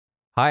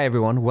Hi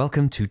everyone,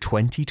 welcome to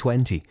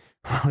 2020.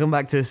 Welcome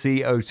back to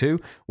CO2.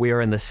 We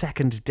are in the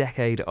second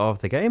decade of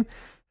the game.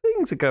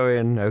 Things are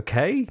going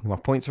okay. My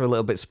points are a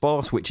little bit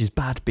sparse, which is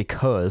bad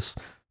because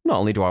not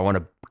only do I want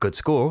a good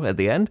score at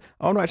the end,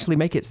 I want to actually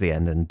make it to the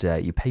end,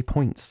 and you pay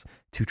points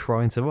to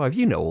try and survive.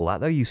 You know all that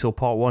though, you saw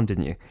part one,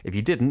 didn't you? If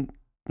you didn't,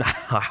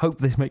 I hope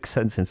this makes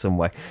sense in some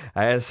way.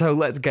 So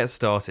let's get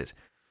started.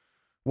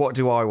 What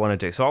do I want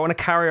to do? So I want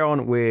to carry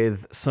on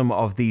with some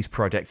of these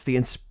projects. The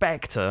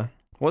Inspector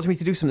wants me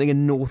to do something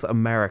in North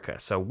America.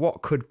 So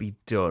what could be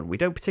done? We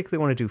don't particularly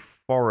want to do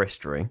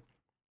forestry.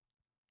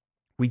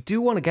 We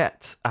do want to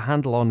get a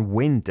handle on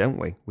wind, don't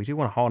we? We do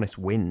want to harness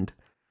wind.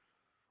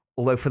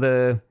 Although for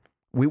the...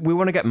 We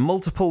want to get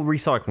multiple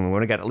recycling. We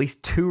want to get at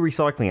least 2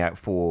 recycling out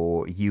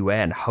for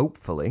UN,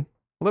 hopefully.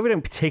 Although we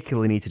don't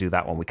particularly need to do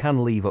that one. We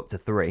can leave up to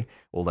 3.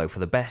 Although for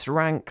the best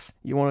ranks,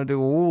 you want to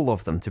do all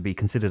of them to be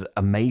considered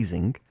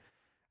amazing.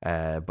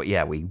 But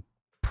yeah, we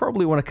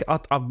probably want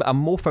to... I'm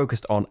more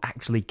focused on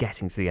actually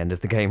getting to the end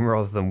of the game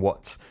rather than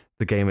what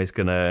the game is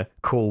going to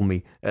call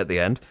me at the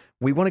end.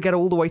 We want to get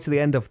all the way to the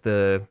end of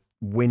the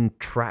wind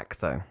track,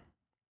 though.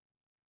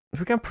 If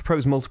we can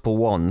propose multiple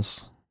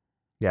ones...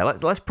 Yeah,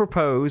 let's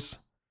propose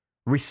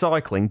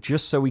recycling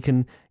just so we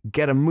can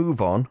get a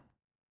move on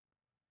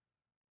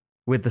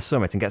with the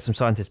summit and get some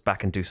scientists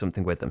back and do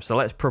something with them. So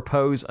let's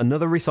propose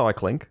another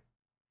recycling.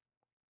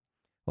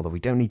 Although we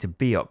don't need to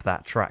be up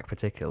that track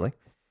particularly.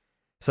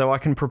 So I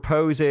can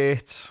propose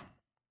it...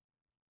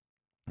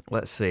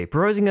 Let's see.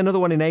 Proposing another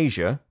one in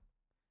Asia.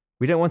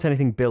 We don't want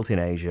anything built in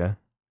Asia.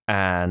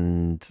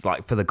 And,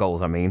 like, for the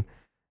goals, I mean.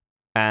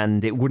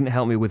 And it wouldn't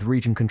help me with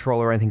region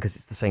control or anything because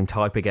it's the same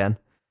type again.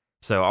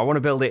 So I want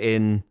to build it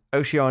in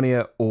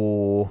Oceania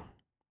or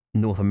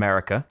North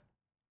America.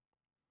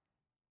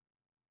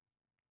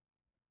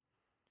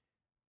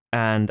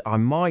 And it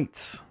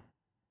might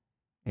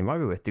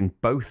be worth doing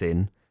both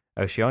in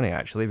Oceania,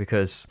 actually,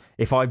 because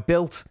if I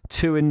built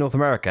 2 in North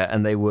America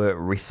and they were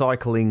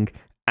recycling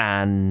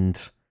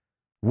and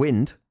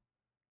wind,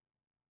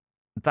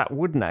 that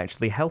wouldn't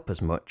actually help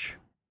as much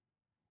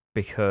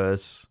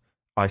because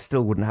I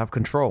still wouldn't have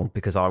control,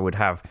 because I would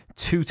have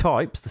 2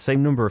 types, the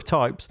same number of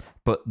types,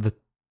 but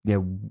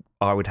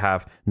I would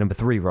have number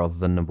 3 rather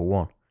than number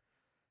 1.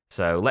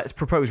 So let's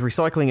propose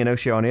recycling in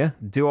Oceania.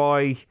 Do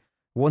I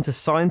want a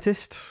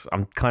scientist?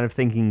 I'm kind of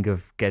thinking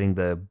of getting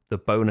the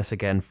bonus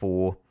again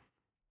for...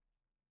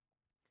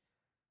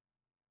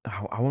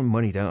 I want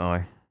money, don't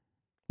I?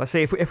 Let's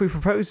see, if we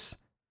propose...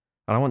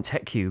 And I want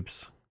tech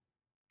cubes.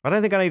 I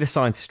don't think I need a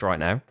scientist right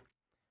now.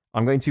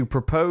 I'm going to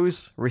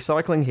propose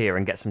recycling here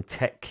and get some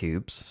tech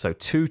cubes. So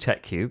 2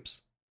 tech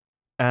cubes.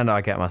 And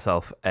I get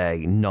myself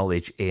a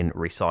knowledge in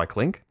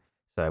recycling.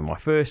 So my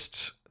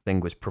first thing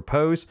was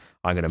propose.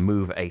 I'm going to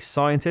move a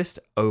scientist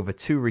over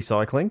to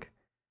recycling.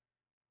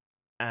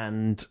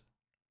 And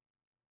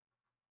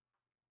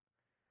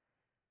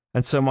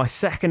so my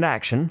second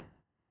action,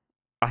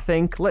 I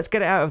think, let's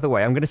get it out of the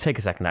way. I'm going to take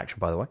a second action,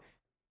 by the way.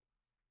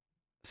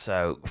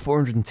 So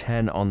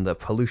 410 on the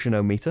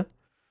pollutionometer.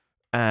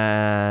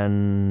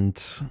 And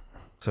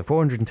so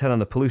 410 on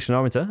the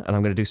pollutionometer, and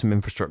I'm going to do some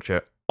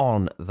infrastructure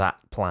on that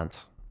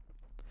plant.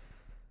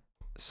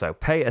 So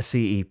pay a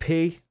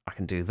CEP, I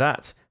can do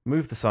that.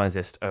 Move the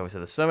scientist over to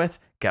the summit,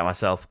 get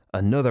myself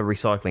another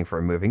recycling for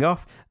moving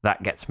off.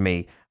 That gets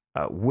me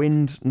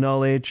wind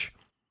knowledge.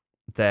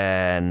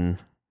 Then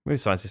move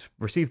scientist,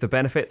 receive the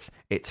benefits.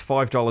 It's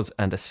 $5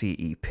 and a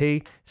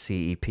CEP.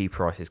 CEP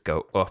prices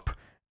go up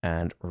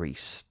and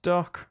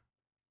restock.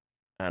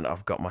 And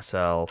I've got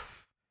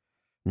myself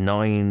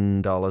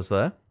 $9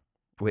 there,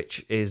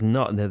 which is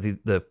not...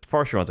 The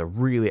forestry ones are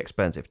really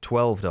expensive.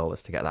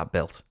 $12 to get that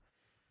built.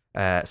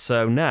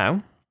 So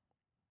now,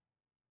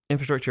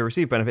 infrastructure,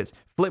 receive benefits,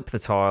 flip the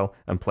tile,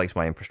 and place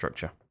my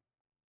infrastructure.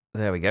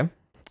 There we go.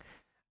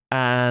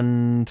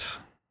 And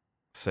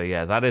so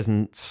yeah, that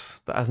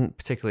hasn't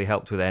particularly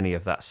helped with any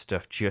of that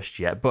stuff just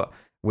yet, but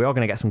we are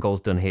going to get some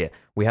goals done here.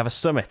 We have a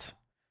summit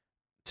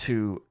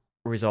to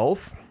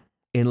resolve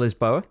in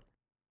Lisboa.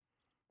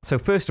 So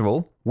first of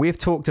all, we have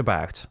talked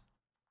about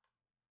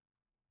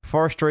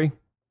forestry,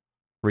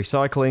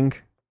 recycling,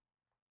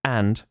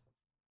 and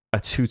a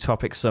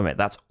 2-topic summit.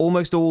 That's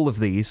almost all of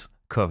these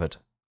covered,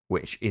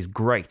 which is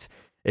great.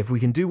 If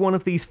we can do one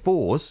of these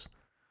 4s,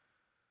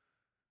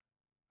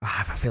 I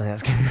have a feeling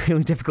that's going to be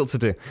really difficult to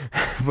do.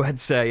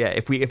 But yeah,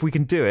 if we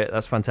can do it,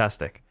 that's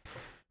fantastic.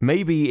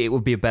 Maybe it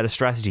would be a better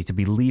strategy to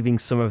be leaving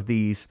some of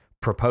these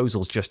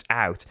proposals just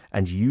out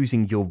and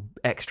using your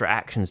extra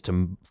actions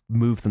to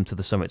move them to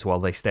the summits while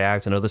they stay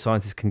out, and other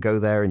scientists can go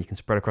there and you can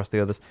spread across the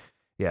others.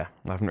 Yeah,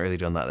 I haven't really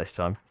done that this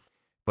time.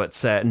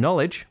 But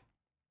knowledge...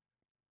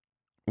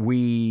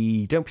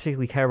 We don't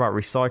particularly care about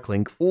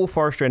recycling or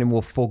forestry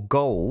anymore for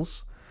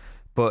goals,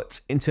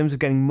 but in terms of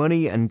getting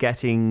money and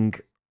getting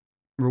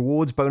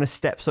rewards, bonus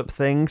steps up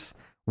things,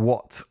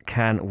 what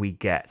can we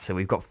get? So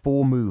we've got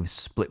 4 moves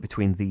split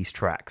between these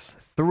tracks.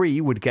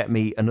 3 would get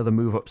me another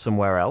move up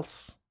somewhere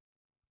else.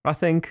 I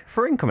think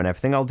for income and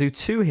everything, I'll do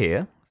 2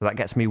 here. So that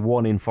gets me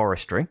 1 in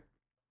forestry.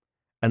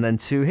 And then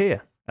 2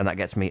 here. and that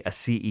gets me a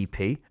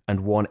CEP and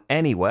 1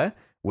 anywhere,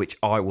 which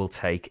I will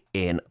take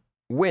in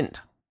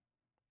wind.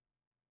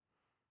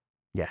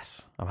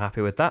 Yes, I'm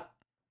happy with that.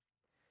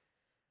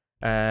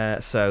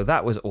 So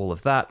that was all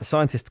of that. The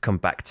scientists come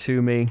back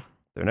to me.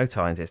 There are no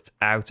scientists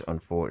out,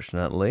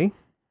 unfortunately.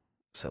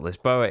 So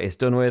Lisboa is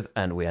done with,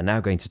 and we are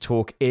now going to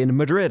talk in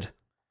Madrid.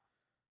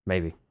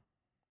 Maybe.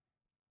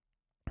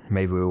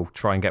 Maybe we'll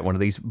try and get one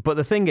of these. But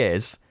the thing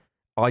is,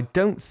 I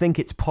don't think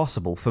it's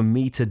possible for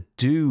me to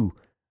do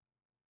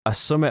a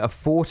summit of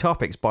 4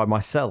 topics by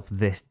myself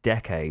this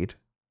decade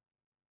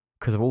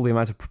because of all the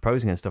amount of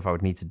proposing and stuff I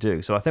would need to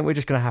do. So I think we're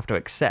just going to have to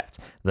accept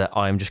that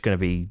I'm just going to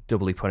be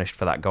doubly punished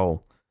for that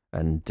goal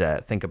and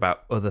think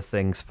about other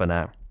things for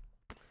now.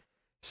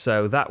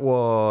 So that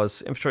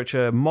was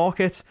infrastructure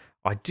market.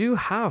 I do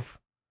have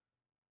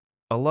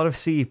a lot of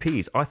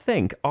CEPs. I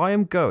think I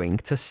am going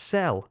to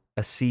sell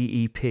a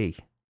CEP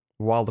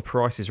while the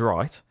price is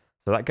right.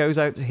 So that goes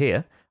out to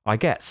here. I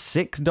get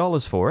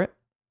 $6 for it.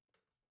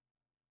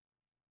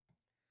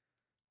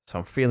 So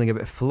I'm feeling a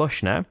bit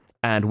flush now.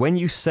 And when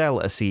you sell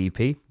a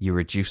CEP, you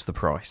reduce the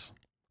price,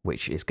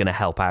 which is going to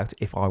help out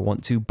if I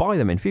want to buy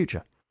them in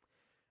future.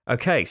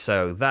 Okay,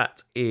 so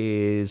that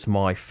is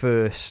my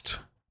first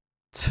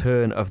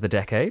turn of the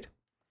decade.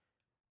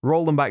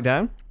 Roll them back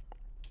down.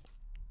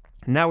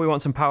 Now we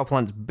want some power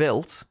plants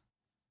built.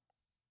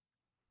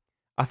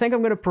 I think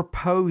I'm going to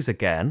propose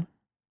again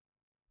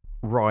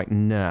right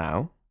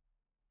now.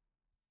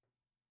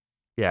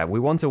 Yeah, we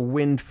want a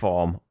wind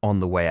farm on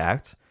the way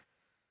out.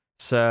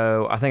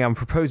 So I think I'm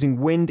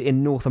proposing wind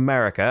in North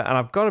America, and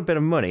I've got a bit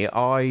of money.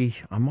 I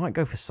might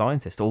go for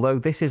scientist, although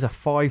this is a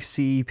 5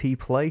 CEP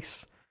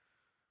place.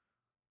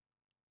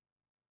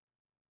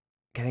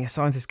 Getting a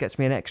scientist gets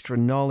me an extra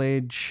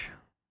knowledge.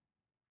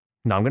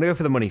 No, I'm going to go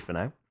for the money for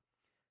now.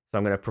 So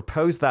I'm going to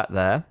propose that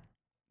there.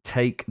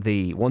 Take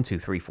the 1, 2,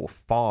 3, 4,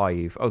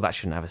 5. Oh, that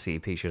shouldn't have a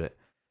CEP, should it?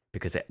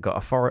 Because it got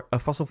a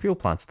fossil fuel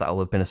plant. That'll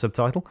have been a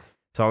subtitle.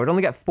 So I would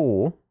only get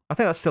 4. I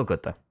think that's still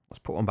good, though. Let's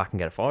put one back and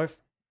get a 5.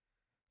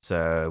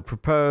 So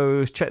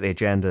propose, check the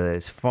agenda,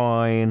 it's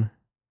fine.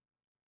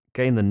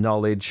 Gain the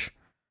knowledge.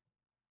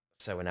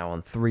 So we're now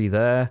on 3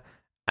 there.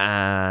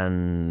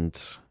 And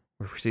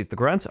we've received the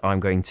grant.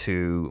 I'm going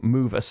to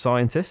move a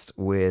scientist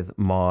with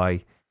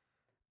my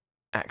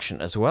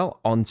action as well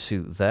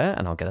onto there.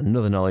 And I'll get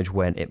another knowledge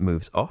when it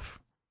moves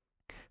off.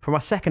 For my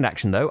second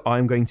action, though,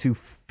 I'm going to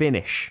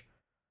finish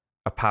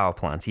a power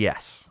plant.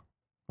 Yes.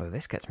 Well,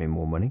 this gets me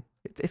more money.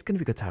 It's going to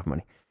be good to have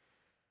money.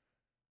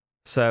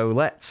 So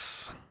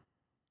let's...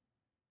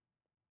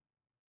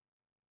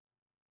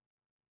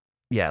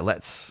 Yeah,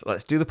 let's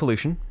do the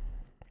pollution.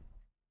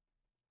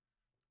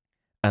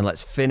 And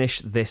let's finish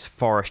this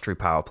forestry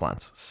power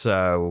plant.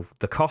 So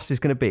the cost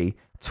is going to be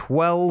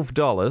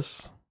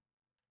 $12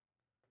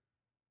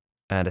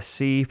 and a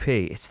CEP.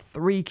 It's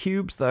 3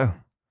 cubes, though.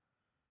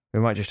 We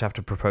might just have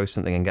to propose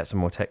something and get some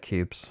more tech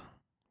cubes,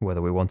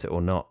 whether we want it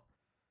or not.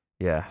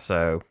 Yeah,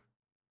 so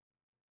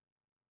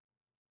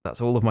that's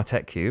all of my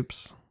tech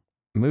cubes.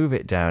 Move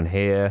it down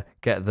here,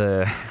 get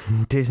the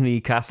Disney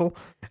castle,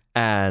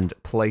 and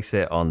place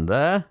it on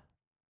there.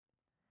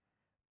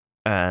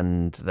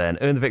 And then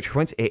earn the victory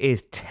points. It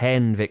is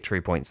 10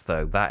 victory points,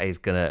 though. That is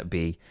going to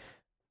be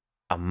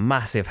a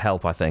massive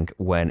help, I think,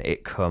 when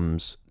it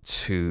comes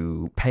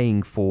to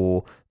paying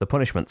for the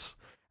punishments.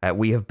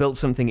 We have built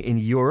something in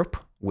Europe,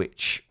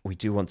 which we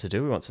do want to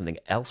do. We want something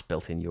else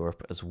built in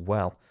Europe as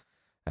well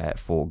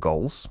for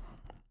goals.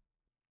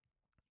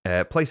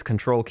 Place a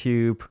control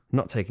cube.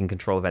 Not taking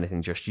control of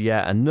anything just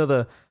yet.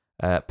 Another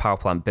power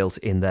plant built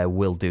in there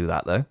will do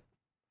that, though.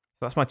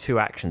 So that's my 2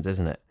 actions,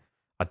 isn't it?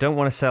 I don't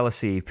want to sell a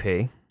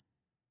CEP.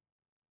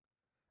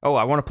 Oh,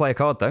 I want to play a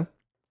card, though.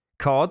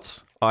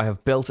 Cards. I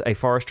have built a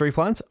forestry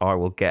plant. I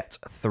will get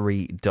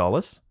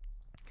 $3.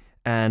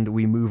 And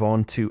we move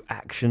on to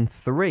action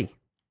 3.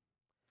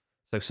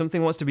 So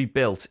something wants to be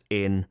built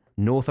in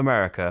North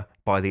America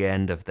by the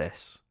end of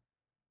this.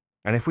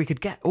 And if we could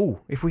get...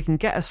 Oh, if we can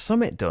get a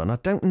summit done, I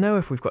don't know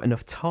if we've got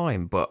enough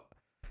time, but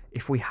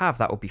if we have,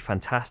 that would be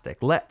fantastic.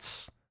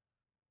 Let's...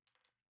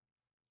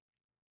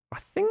 I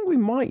think we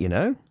might, you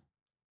know.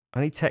 I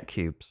need tech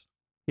cubes.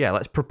 Yeah,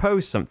 let's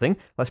propose something.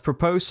 Let's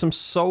propose some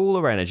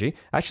solar energy.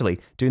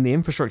 Actually, doing the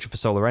infrastructure for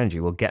solar energy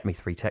will get me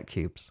 3 tech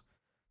cubes.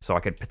 So I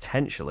could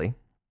potentially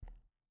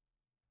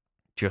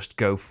just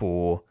go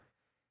for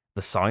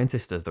the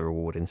scientist as the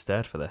reward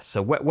instead for this.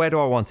 So where do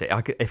I want it?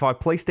 If I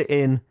placed it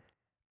in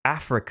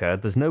Africa,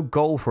 there's no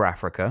goal for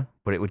Africa,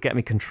 but it would get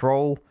me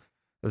control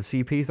of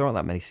the CPs. There aren't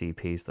that many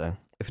CPs, though.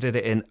 If I did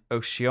it in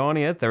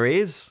Oceania, there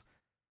is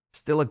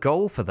still a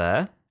goal for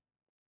there.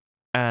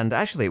 And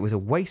actually, it was a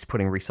waste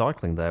putting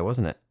recycling there,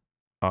 wasn't it?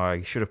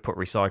 I should have put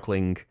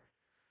recycling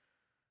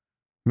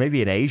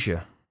maybe in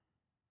Asia.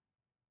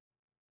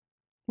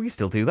 We could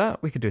still do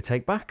that. We could do a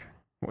take back.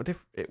 What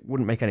if it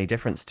wouldn't make any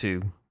difference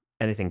to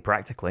anything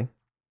practically?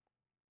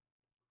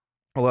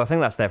 Although I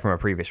think that's there from a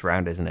previous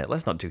round, isn't it?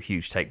 Let's not do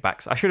huge take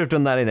backs. I should have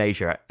done that in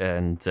Asia,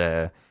 and it's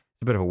a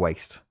bit of a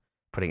waste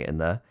putting it in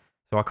there.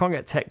 So I can't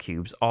get tech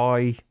cubes. Do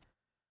I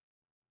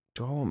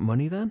want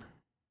money then?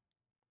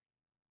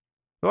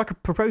 Well, I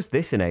could propose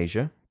this in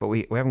Asia, but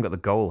we haven't got the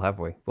goal, have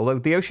we? Although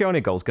the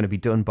Oceania goal is going to be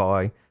done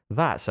by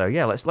that. So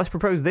yeah, let's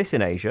propose this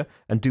in Asia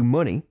and do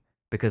money,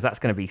 because that's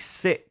going to be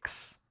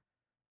 $6.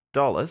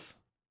 Just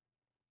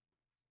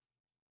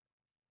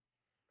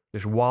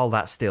while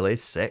that still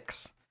is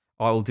 6,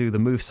 I will do the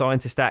move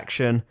scientist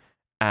action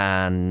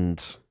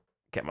and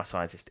get my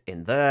scientist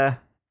in there.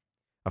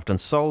 I've done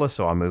solar,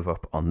 so I move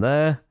up on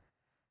there.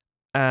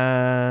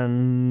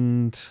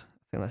 And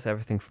I think that's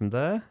everything from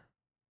there.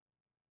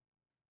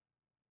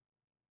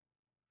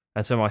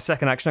 And so my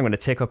second action, I'm going to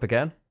tick up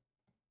again.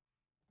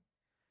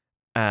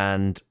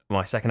 And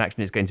my second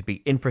action is going to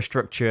be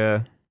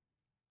infrastructure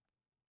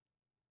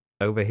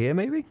over here,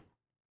 maybe?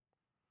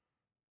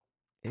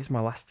 Here's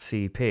my last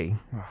CP.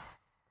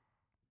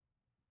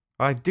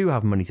 I do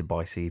have money to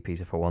buy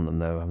CPs if I want them,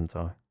 though, haven't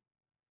I?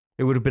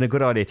 It would have been a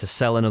good idea to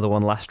sell another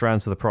one last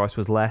round so the price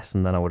was less,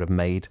 and then I would have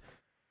made,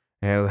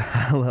 you know,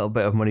 a little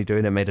bit of money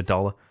doing it, made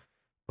 $1.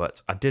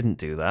 But I didn't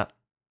do that.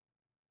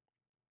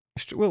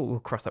 We'll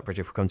cross that bridge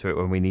if we come to it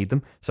when we need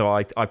them. So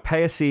I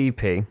pay a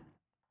CEP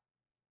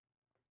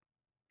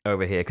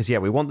over here, because, yeah,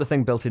 we want the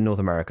thing built in North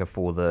America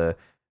for the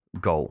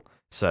goal.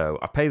 So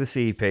I pay the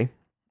CEP.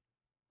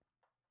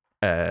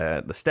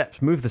 The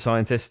steps, move the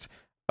scientist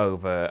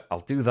over.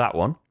 I'll do that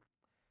one,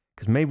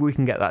 because maybe we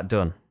can get that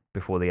done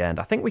before the end.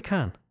 I think we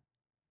can.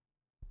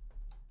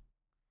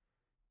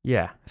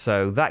 Yeah,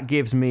 so that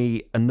gives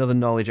me another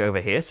knowledge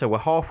over here. So we're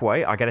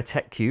halfway. I get a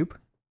tech cube.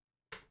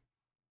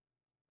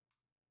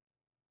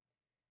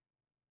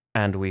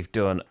 And we've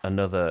done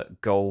another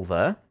goal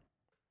there.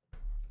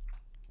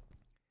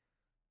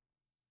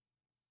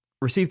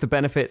 Receive the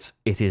benefits.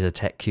 It is a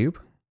tech cube.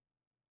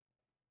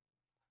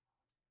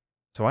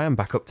 So I am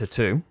back up to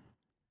 2.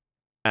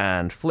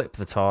 And flip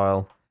the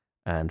tile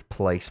and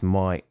place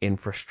my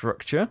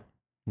infrastructure.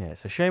 Yeah,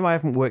 it's a shame I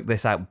haven't worked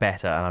this out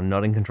better and I'm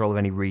not in control of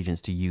any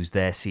regions to use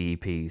their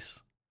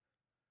CEPs.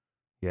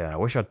 Yeah, I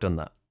wish I'd done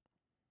that.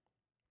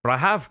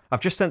 But I've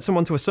just sent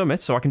someone to a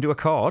summit, so I can do a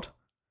card.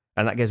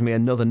 And that gives me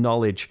another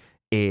knowledge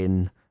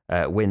in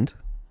wind.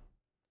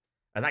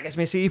 And that gets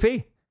me a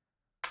CEP.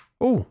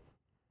 Ooh.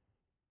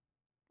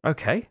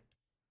 Okay.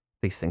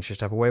 These things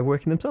just have a way of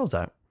working themselves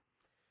out.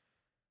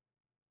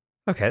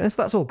 Okay,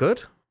 that's all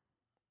good.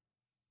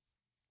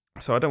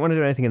 So I don't want to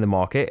do anything in the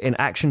market. In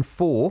action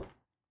 4,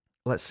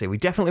 let's see. We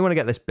definitely want to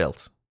get this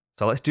built.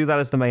 So let's do that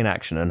as the main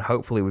action, and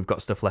hopefully we've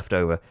got stuff left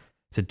over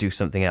to do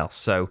something else.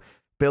 So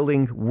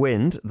building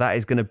wind, that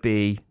is going to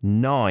be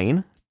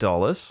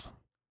 $9.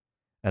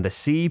 And a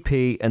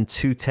CP and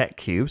 2 tech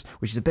cubes,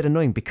 which is a bit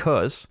annoying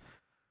because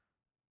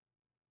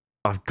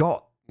I've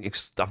got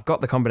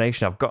the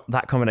combination. I've got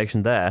that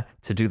combination there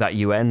to do that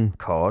UN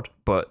card,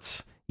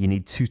 but you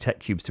need 2 tech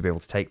cubes to be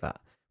able to take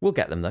that. We'll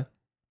get them though.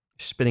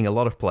 Spinning a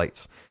lot of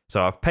plates.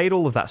 So I've paid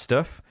all of that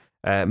stuff.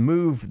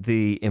 Move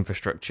the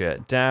infrastructure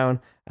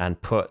down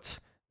and put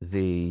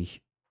the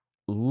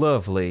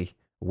lovely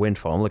wind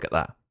farm. Look at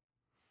that.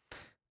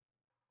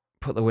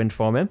 Put the wind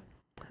farm in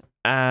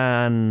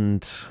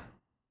and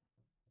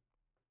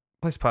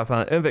place power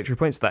plant, earn victory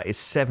points. That is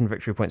 7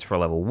 victory points for a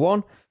level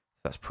 1.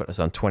 That's put us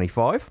on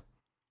 25.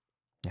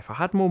 If I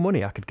had more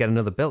money, I could get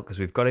another built because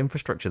we've got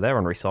infrastructure there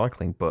on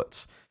recycling,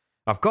 but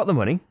I've got the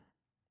money.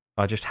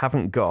 I just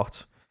haven't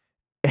got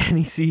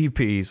any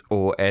CEPs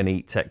or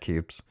any tech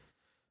cubes,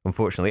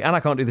 unfortunately. And I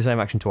can't do the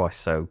same action twice,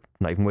 so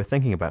not even worth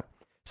thinking about.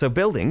 So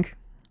building,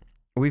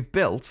 we've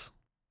built...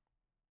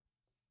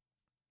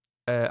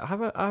 I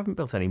haven't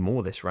built any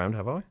more this round,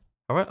 have I?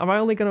 Am I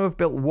only going to have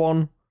built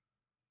one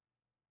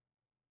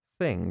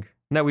thing?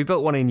 No, we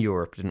built one in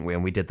Europe, didn't we?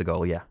 And we did the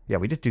goal, yeah. Yeah,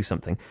 we did do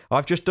something.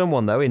 I've just done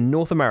one, though, in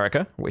North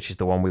America, which is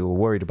the one we were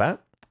worried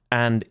about.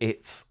 And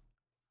it's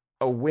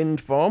a wind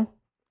farm.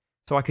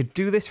 So I could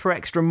do this for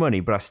extra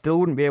money, but I still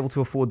wouldn't be able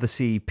to afford the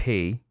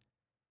CP.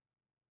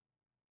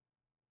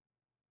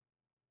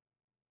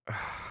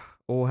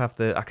 Or have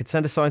the... I could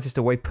send a scientist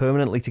away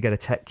permanently to get a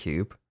tech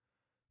cube.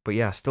 But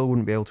yeah, I still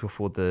wouldn't be able to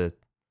afford the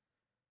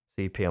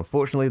CP.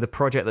 Unfortunately, the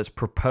project that's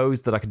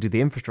proposed that I could do the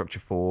infrastructure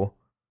for,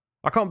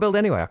 I can't build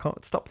anyway. I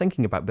can't stop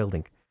thinking about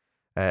building.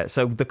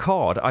 So the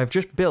card, I've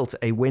just built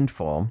a wind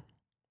farm.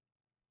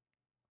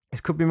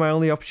 This could be my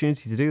only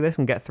opportunity to do this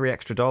and get $3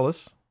 extra.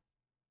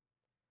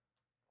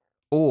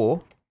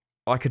 Or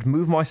I could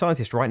move my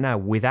scientist right now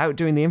without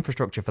doing the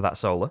infrastructure for that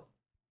solar.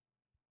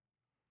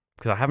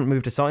 Because I haven't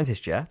moved a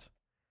scientist yet.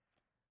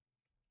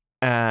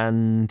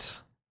 And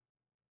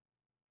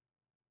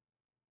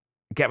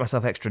get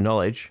myself extra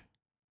knowledge.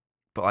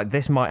 But like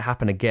this might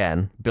happen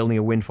again. Building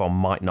a wind farm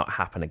might not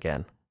happen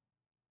again.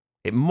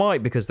 It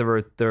might, because there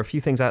are a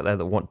few things out there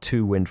that want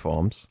 2 wind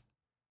farms.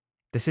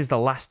 This is the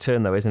last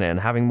turn though, isn't it? And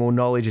having more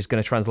knowledge is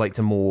going to translate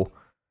to more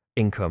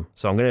income.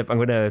 So I'm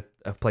gonna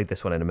have played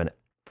this one in a minute.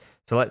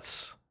 So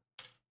let's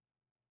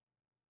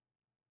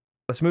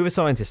move a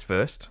scientist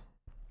first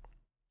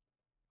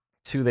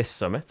to this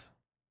summit.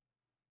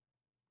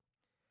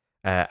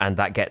 And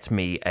that gets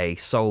me a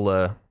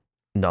solar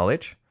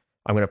knowledge.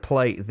 I'm going to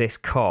play this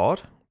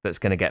card that's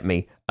going to get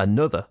me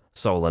another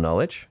solar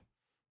knowledge.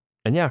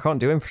 And yeah, I can't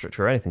do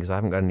infrastructure or anything because I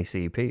haven't got any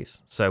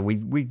CEPs. So we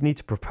need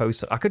to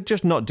propose. I could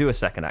just not do a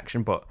second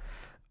action, but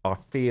I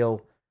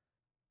feel,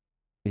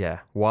 yeah,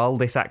 while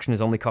this action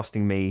is only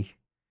costing me,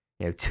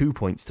 2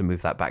 points to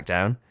move that back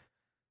down,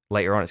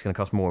 later on it's going to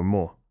cost more and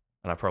more.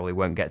 And I probably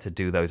won't get to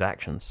do those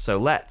actions. So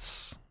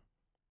let's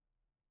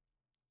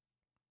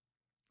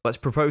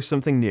propose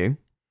something new.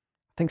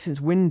 I think since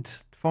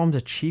wind farms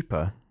are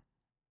cheaper,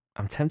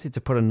 I'm tempted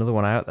to put another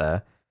one out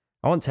there.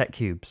 I want tech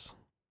cubes.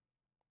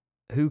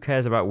 Who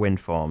cares about wind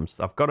farms?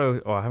 I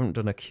haven't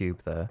done a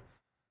cube there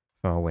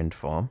for a wind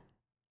farm.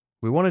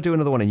 We want to do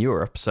another one in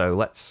Europe, so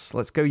let's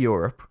go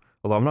Europe.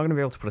 Although I'm not going to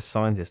be able to put a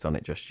scientist on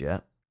it just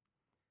yet.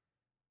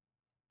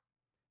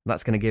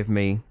 That's going to give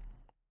me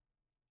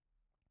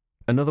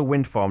another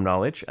wind farm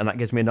knowledge, and that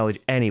gives me a knowledge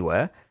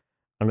anywhere.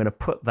 I'm going to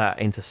put that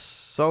into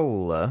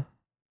solar.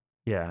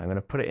 Yeah, I'm going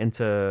to put it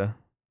into...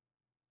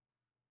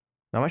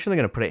 No, I'm actually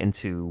going to put it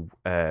into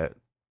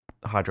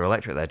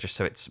hydroelectric there, just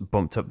so it's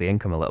bumped up the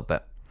income a little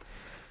bit.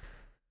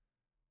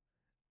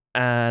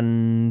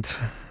 And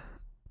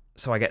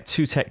so I get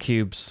 2 tech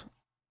cubes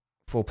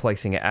for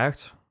placing it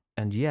out.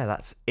 And yeah,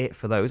 that's it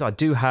for those. I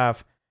do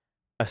have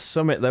a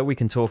summit that we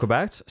can talk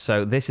about.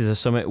 So this is a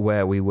summit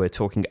where we were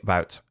talking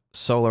about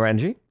solar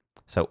energy.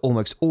 So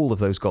almost all of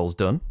those goals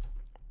done.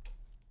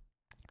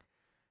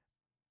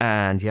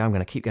 And yeah, I'm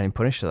going to keep getting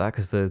punished for that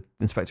because the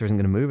inspector isn't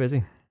going to move, is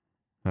he?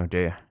 Oh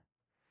dear.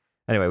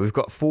 Anyway, we've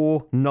got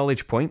 4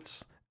 knowledge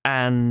points.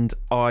 And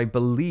I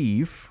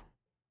believe...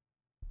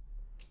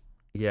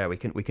 Yeah, we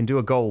can do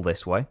a goal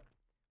this way.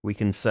 We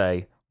can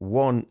say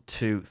 1,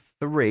 2,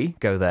 3,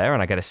 go there,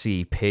 and I get a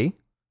CEP,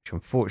 which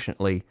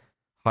unfortunately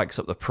hikes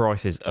up the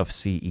prices of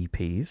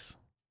CEPs.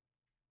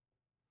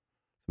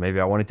 Maybe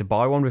I wanted to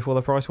buy one before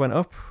the price went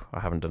up. I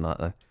haven't done that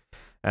though.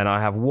 And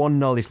I have 1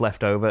 knowledge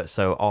left over,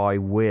 so I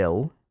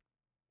will...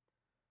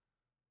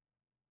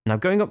 Now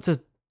going up to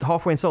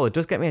halfway in solar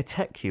does get me a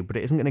tech cube, but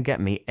it isn't going to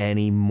get me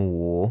any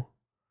more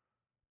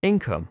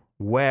income.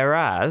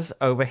 Whereas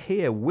over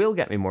here will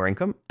get me more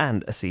income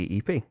and a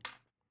CEP.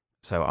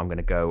 So I'm going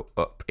to go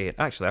up in...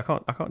 Actually, I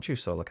can't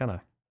choose solar, can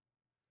I?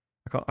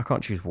 I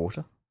can't choose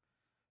water.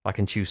 I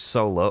can choose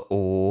solar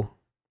or...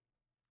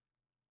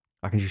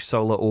 I can choose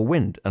solar or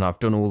wind. And I've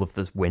done all of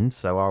this wind,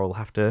 so I will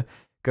have to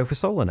go for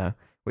solar now,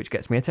 which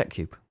gets me a tech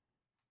cube.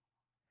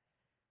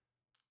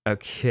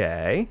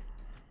 Okay.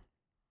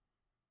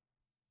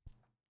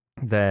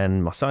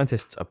 Then my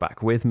scientists are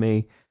back with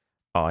me.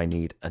 I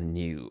need a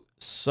new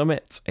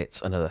summit.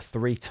 It's another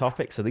 3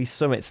 topics. So these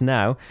summits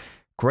now,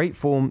 great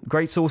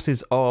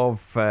sources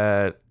of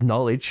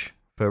knowledge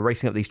for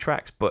racing up these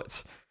tracks,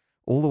 but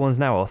all the ones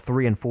now are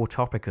 3 and 4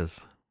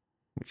 topicers,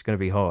 which is going to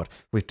be hard.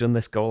 We've done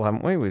this goal,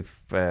 haven't we? We've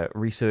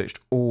researched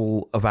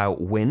all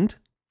about wind,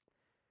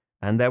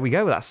 and there we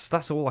go.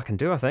 That's all I can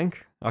do. I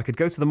think I could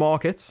go to the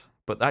market,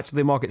 but actually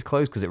the market's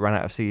closed because it ran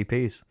out of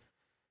CEPs.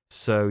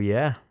 So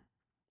yeah,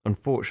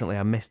 unfortunately,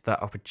 I missed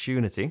that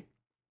opportunity.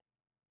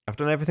 I've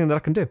done everything that I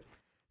can do.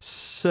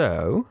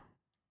 So,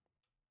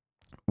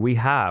 we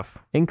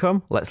have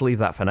income. Let's leave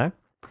that for now.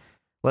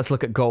 Let's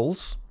look at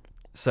goals.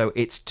 So,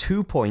 it's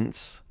 2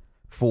 points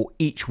for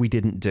each we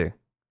didn't do.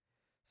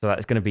 So, that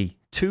is going to be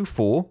 2,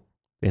 4.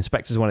 The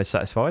inspector's one is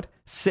satisfied.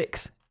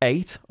 6,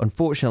 8.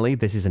 Unfortunately,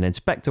 this is an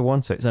inspector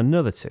one, so it's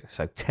another 2.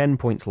 So, 10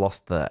 points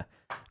lost there.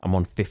 I'm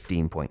on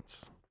 15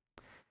 points.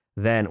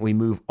 Then we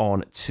move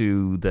on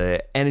to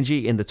the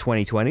energy in the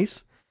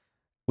 2020s.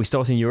 We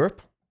start in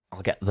Europe.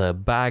 I'll get the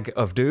bag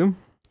of doom.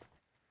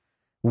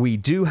 We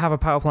do have a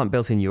power plant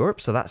built in Europe,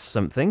 so that's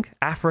something.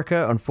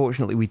 Africa,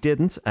 unfortunately, we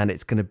didn't, and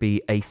it's going to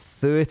be a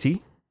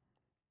 30.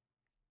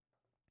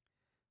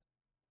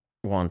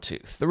 1, 2,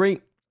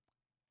 3.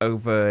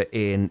 Over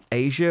in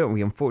Asia,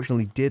 we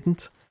unfortunately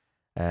didn't.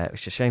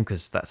 Which is a shame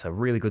because that's a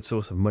really good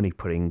source of money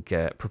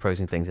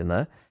proposing things in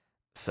there.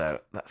 So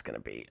that's going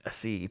to be a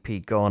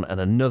CEP gone and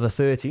another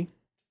 30,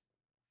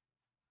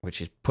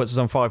 which puts us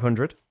on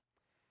 500.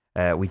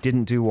 We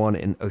didn't do one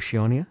in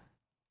Oceania,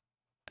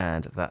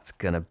 and that's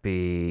going to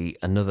be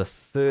another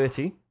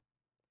 30.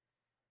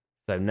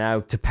 So now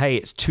to pay,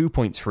 it's 2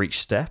 points for each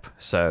step.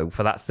 So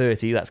for that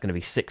 30, that's going to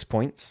be 6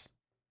 points.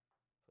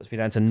 Puts me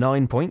down to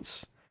 9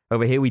 points.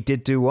 Over here, we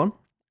did do one,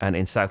 and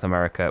in South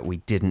America, we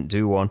didn't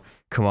do one.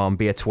 Come on,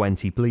 be a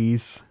 20,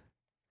 please.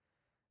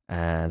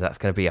 And that's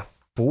going to be a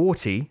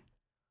 40.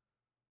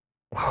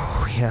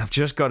 Oh, yeah, I've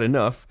just got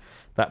enough.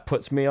 That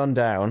puts me on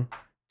down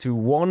to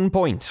 1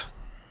 point.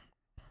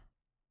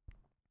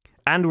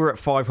 And we're at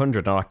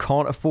 500, and I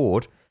can't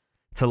afford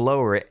to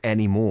lower it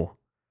anymore.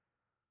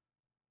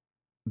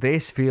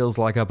 This feels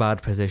like a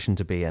bad position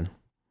to be in.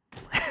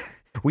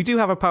 We do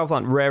have a power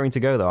plant raring to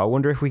go, though. I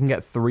wonder if we can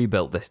get 3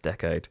 built this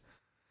decade.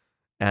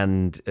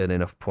 And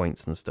enough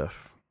points and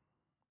stuff.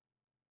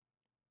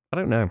 I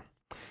don't know.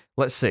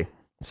 Let's see.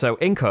 So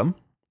income,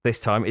 this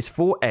time, is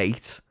 4,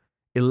 8,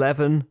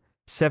 11,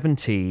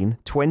 17,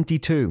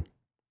 22.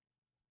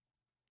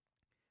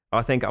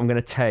 I think I'm going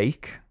to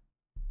take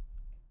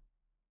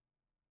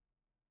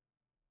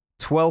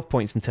 12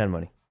 points and 10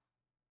 money.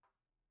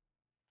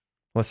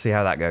 Let's see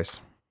how that goes.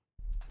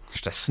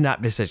 Just a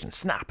snap decision.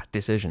 Snap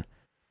decision.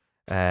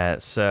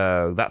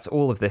 So that's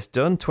all of this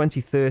done.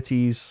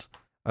 2030s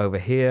over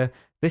here.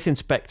 This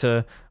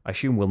inspector, I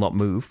assume, will not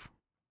move.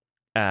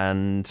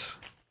 And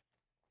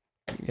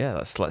yeah,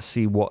 let's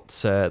see what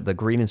the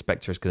green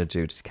inspector is going to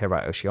do. Does he care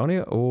about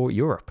Oceania or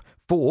Europe?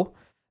 4.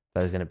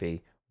 There's going to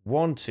be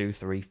 1, 2,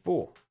 3,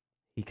 4.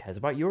 He cares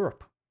about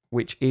Europe,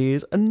 which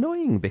is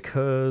annoying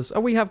because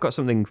we have got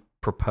something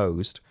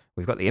proposed.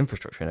 We've got the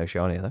infrastructure in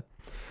Oceania, though.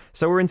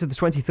 So we're into the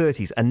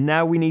 2030s, and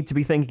now we need to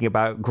be thinking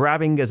about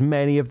grabbing as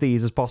many of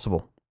these as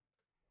possible.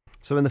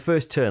 So in the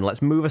first turn,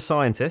 let's move a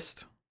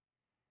scientist.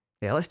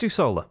 Yeah, let's do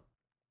solar.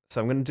 So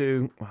I'm going to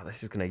do... Well,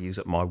 this is going to use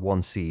up my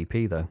 1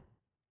 CEP, though.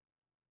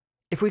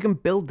 If we can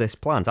build this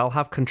plant, I'll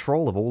have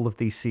control of all of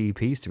these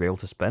CEPs to be able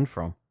to spend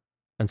from.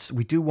 And so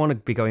we do want to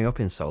be going up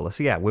in solar.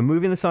 So yeah, we're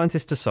moving the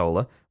scientist to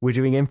solar. We're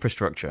doing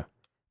infrastructure.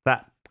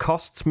 That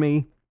costs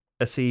me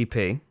a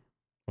CEP,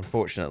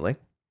 unfortunately.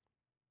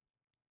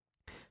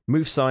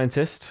 Move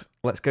scientist.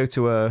 Let's go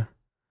to a...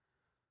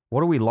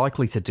 What are we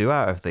likely to do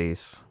out of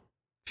these?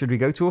 Should we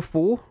go to a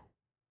 4?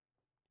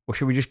 Or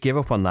should we just give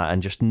up on that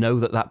and just know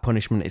that that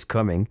punishment is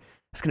coming?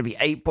 It's going to be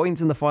 8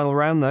 points in the final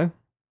round, though.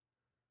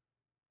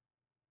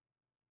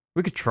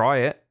 We could try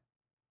it.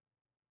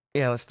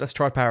 Yeah, let's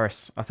try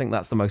Paris. I think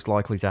that's the most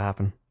likely to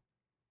happen.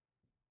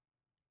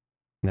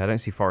 No, I don't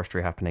see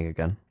forestry happening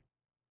again.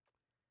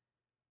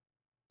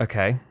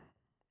 Okay.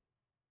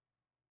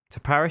 To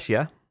Paris,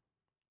 yeah.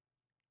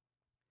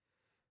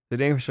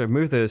 The infrastructure,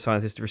 move the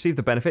scientist to receive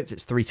the benefits.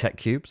 It's 3 tech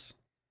cubes.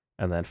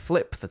 And then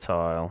flip the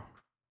tile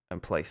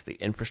and place the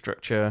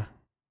infrastructure.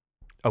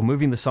 Oh,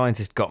 moving the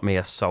scientist got me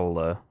a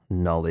solar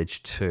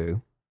knowledge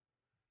too.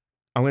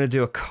 I'm going to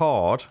do a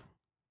card.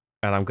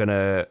 And I'm going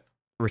to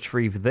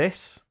retrieve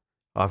this.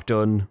 I've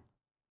done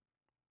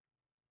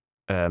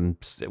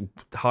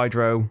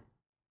hydro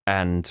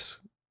and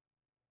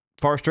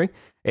forestry.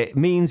 It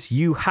means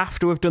you have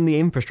to have done the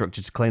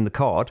infrastructure to claim the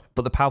card,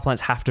 but the power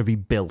plants have to be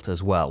built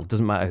as well.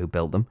 Doesn't matter who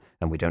built them,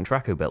 and we don't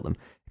track who built them.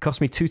 It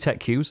costs me 2 tech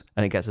cubes,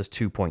 and it gets us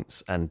 2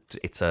 points. And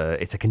it's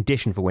a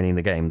condition for winning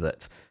the game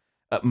that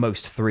at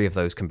most 3 of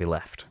those can be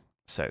left.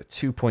 So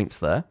 2 points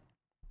there.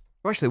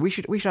 Well, actually, we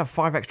should have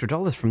 $5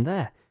 extra from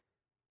there.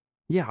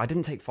 Yeah, I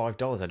didn't take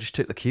 $5. I just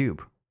took the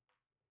cube.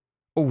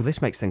 Oh,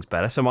 this makes things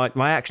better. So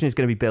my action is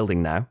going to be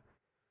building now.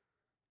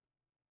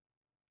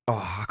 Oh,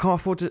 I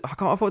can't afford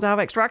to have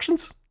extra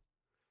actions.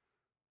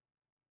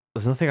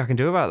 There's nothing I can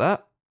do about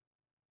that.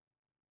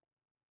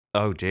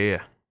 Oh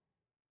dear.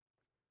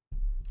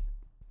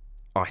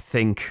 I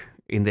think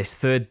in this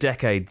 3rd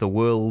decade, the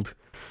world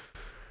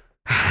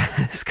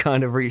has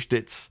kind of reached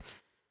its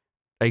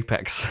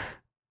apex.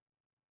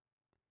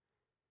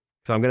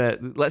 So I'm gonna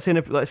let's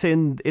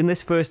in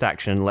this first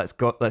action. Let's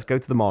go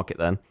to the market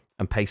then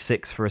and pay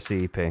 6 for a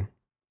CEP.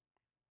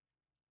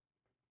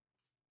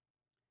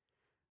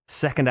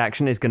 Second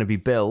action is going to be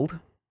build.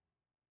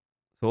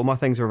 So all my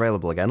things are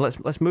available again.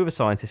 Let's move a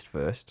scientist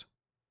first,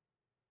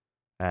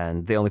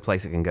 and the only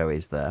place it can go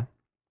is there.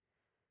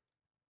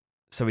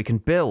 So we can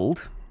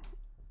build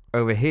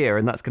over here,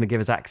 and that's going to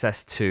give us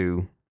access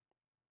to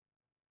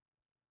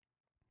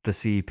the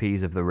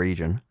CEPs of the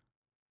region.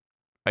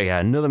 Oh yeah,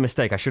 another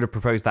mistake. I should have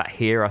proposed that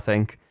here, I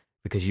think,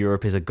 because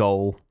Europe is a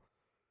goal.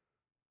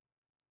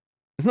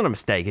 It's not a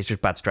mistake, it's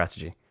just bad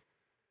strategy.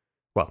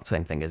 Well,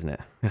 same thing, isn't it?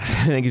 I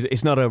think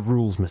it's not a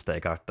rules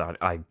mistake.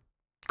 I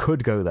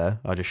could go there,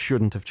 I just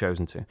shouldn't have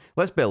chosen to.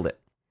 Let's build it.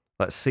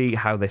 Let's see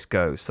how this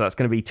goes. So that's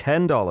going to be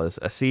 $10,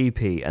 a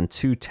CEP, and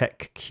 2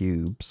 tech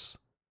cubes.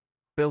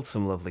 Build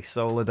some lovely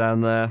solar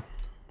down there.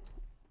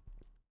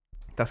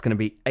 That's going to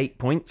be 8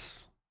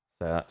 points.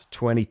 So that's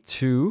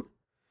 22.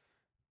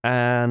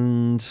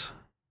 And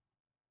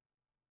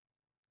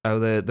oh,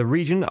 the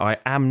region, I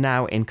am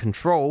now in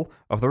control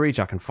of the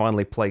region. I can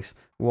finally place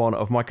one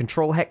of my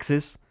control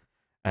hexes,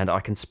 and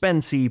I can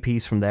spend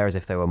CEPs from there as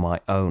if they were my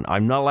own.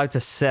 I'm not allowed to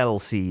sell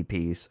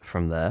CEPs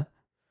from there.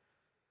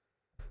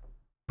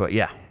 But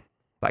yeah,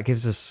 that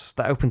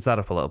opens that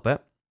up a little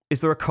bit. Is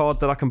there a card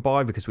that I can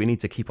buy? Because we need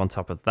to keep on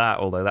top of that,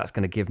 although that's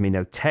going to give me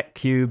no tech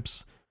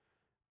cubes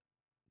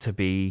to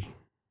be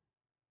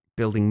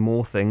building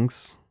more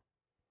things.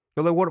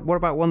 Although, what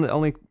about one that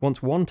only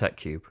wants 1 tech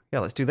cube? Yeah,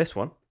 let's do this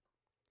one.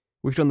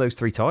 We've done those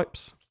 3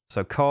 types.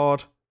 So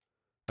card,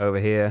 over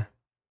here,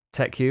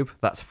 tech cube,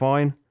 that's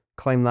fine.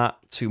 Claim that,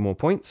 2 more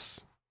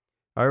points.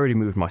 I already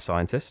moved my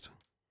scientist.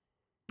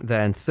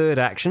 Then third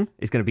action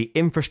is going to be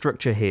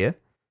infrastructure here.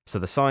 So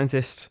the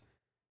scientist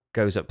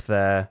goes up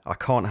there. I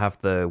can't have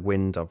the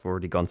wind. I've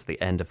already gone to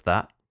the end of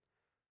that.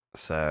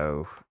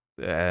 So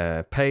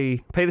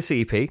pay the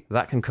CEP.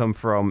 That can come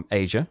from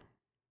Asia.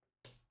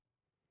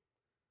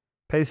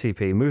 Pay the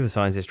CP, move the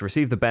scientist,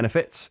 receive the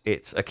benefits.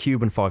 It's a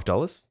cube and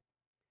 $5.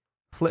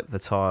 Flip the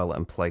tile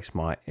and place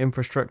my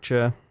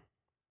infrastructure.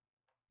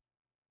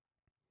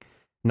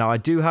 Now, I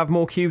do have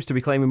more cubes to be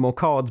claiming more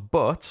cards,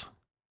 but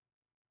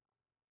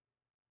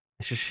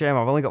it's just a shame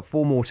I've only got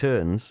 4 more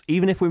turns.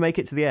 Even if we make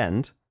it to the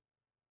end,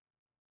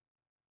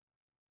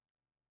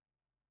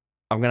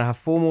 I'm going to have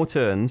 4 more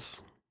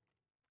turns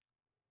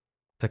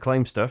to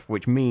claim stuff,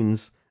 which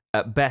means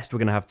at best we're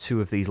going to have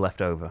 2 of these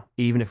left over,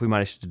 even if we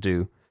manage to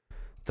do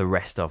the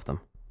rest of them.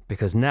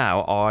 Because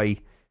now I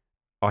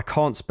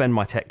can't spend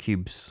my tech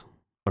cubes,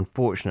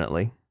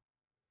 unfortunately,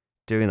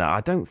 doing that. I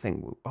don't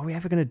think... Are we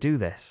ever going to do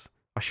this?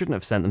 I shouldn't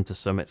have sent them to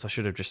summits. I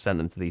should have just sent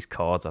them to these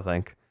cards, I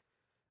think.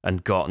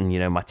 And gotten, you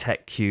know, my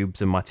tech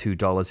cubes and my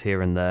 $2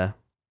 here and there.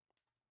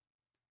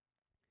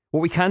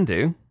 What we can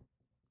do...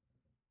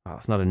 Oh,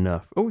 that's not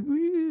enough. Oh,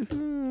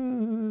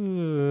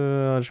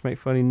 I'll just make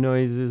funny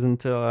noises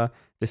until I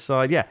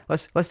decide. Yeah,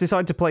 let's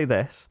decide to play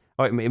this.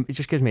 Oh, it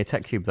just gives me a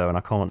tech cube, though, and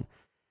I can't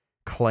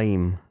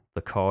claim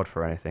the card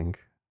for anything.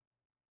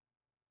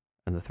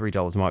 And the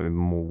 $3 might be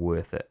more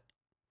worth it.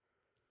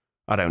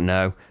 I don't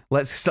know.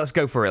 Let's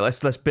go for it.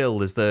 Let's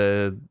build as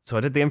the... So I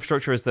did the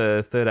infrastructure as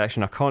the third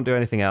action. I can't do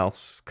anything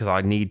else because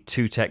I need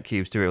 2 tech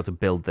cubes to be able to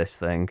build this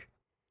thing.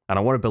 And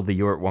I want to build the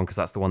Europe one because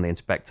that's the one the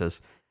inspectors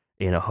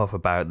in a huff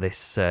about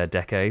this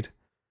decade.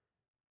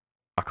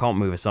 I can't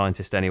move a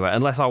scientist anywhere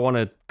unless I want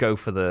to go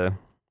for the...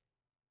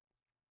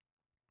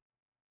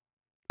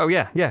 Oh,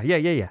 yeah.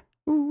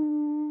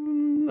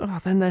 Ooh, oh,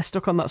 then they're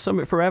stuck on that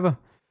summit forever.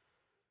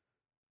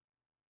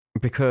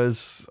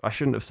 Because I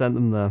shouldn't have sent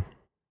them there.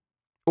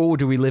 Or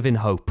do we live in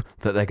hope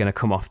that they're going to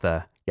come off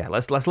there? Yeah,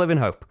 let's live in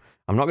hope.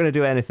 I'm not going to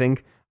do anything.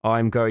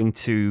 I'm going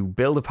to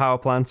build a power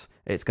plant.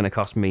 It's going to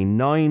cost me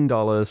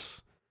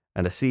 $9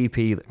 and a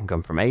CP that can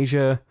come from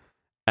Asia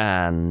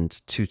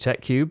and 2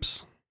 tech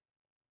cubes.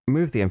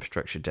 Move the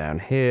infrastructure down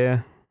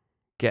here.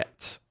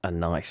 Get a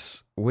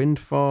nice wind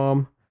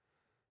farm.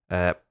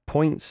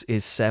 Points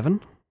is 7.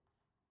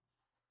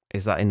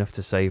 Is that enough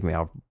to save me?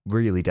 I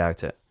really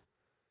doubt it.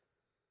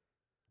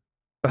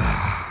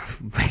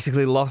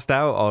 Basically lost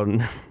out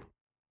on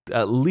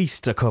at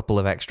least a couple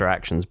of extra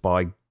actions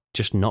by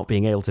just not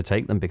being able to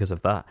take them because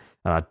of that.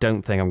 And I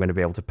don't think I'm going to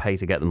be able to pay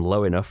to get them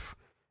low enough.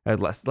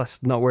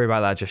 Let's not worry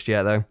about that just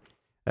yet, though.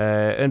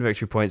 Earn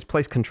victory points,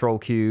 place control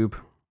cube.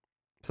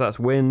 So that's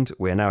wind.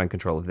 We're now in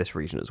control of this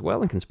region as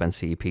well and can spend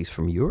CEPs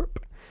from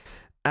Europe.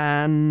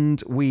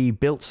 And we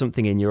built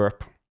something in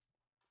Europe,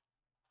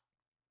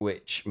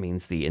 which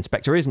means the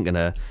inspector isn't going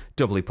to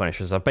doubly punish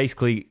us. I've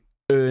basically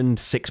earned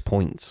 6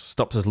 points,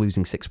 stops us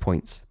losing 6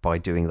 points by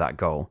doing that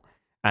goal,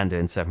 and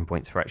earned 7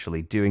 points for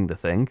actually doing the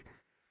thing.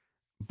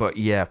 But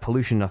yeah,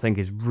 pollution, I think,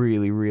 is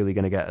really, really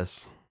going to get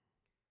us.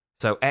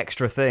 So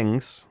extra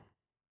things.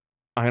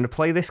 I'm going to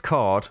play this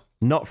card,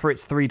 not for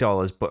its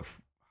 $3, but...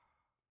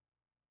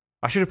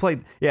 I should have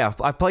played... Yeah,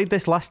 I played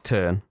this last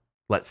turn,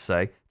 let's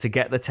say, to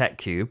get the tech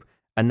cube,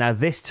 and now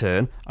this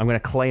turn, I'm going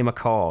to claim a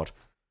card.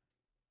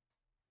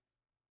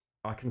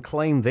 I can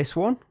claim this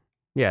one.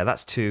 Yeah,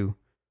 that's 2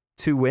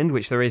 wind,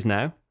 which there is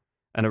now,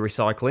 and a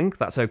recycling.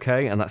 That's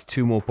okay, and that's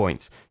 2 more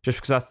points. Just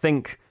because I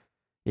think,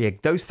 yeah,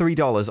 those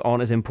 $3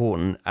 aren't as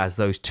important as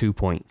those 2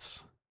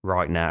 points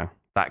right now.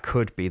 That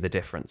could be the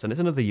difference. And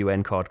it's another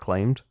UN card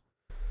claimed.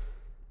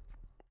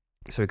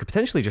 So we could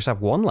potentially just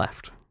have 1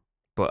 left.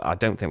 But I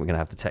don't think we're going to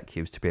have the tech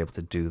cubes to be able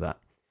to do that.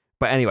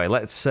 But anyway,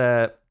 let's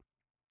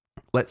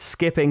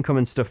skip income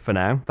and stuff for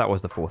now. That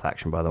was the 4th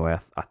action, by the way,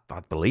 I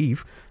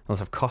believe.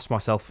 Unless I've cost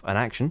myself an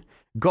action.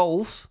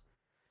 Goals.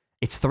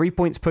 It's 3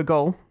 points per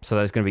goal, so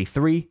there's going to be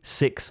 3,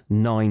 6,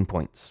 9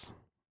 points.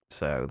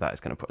 So that is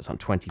going to put us on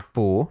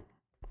 24.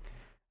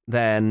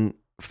 Then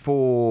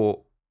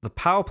for the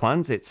power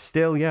plants, it's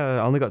still, yeah,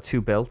 I only got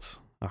 2 built.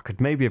 I could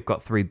maybe have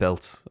got 3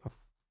 built.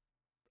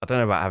 I don't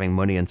know about having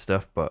money and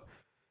stuff, but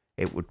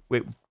I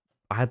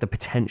had the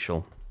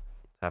potential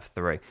to have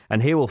 3.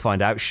 And here we'll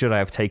find out, should I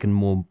have taken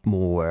more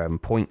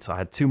points? I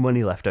had 2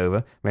 money left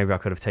over. Maybe I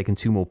could have taken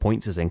 2 more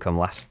points as income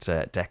last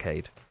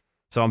decade.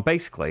 So I'm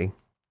basically...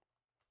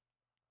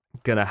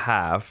 gonna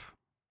have...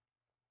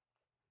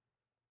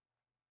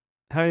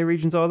 How many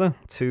regions are there?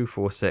 2,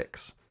 4,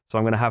 6. So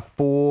I'm gonna have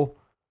 4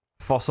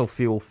 fossil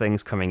fuel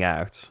things coming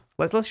out.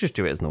 Let's just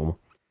do it as normal.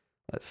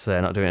 Let's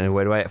not do it in a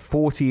weird way.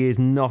 40 is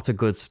not a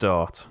good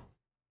start.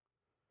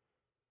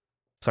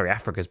 Sorry,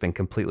 Africa's been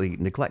completely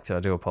neglected. I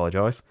do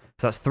apologise.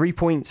 So that's 3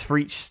 points for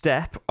each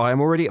step.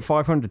 I'm already at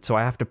 500, so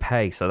I have to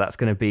pay. So that's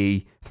going to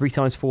be 3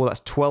 times 4.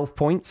 That's 12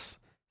 points.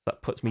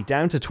 That puts me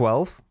down to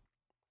 12.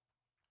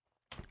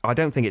 I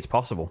don't think it's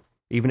possible.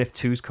 Even if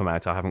 2s come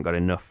out, I haven't got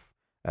enough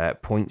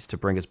points to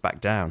bring us back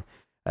down.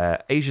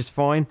 Asia's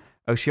fine.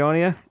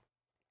 Oceania,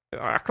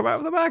 come out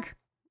of the bag.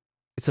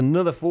 It's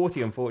another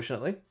 40,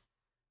 unfortunately.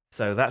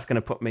 So that's going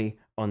to put me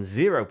on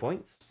 0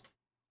 points.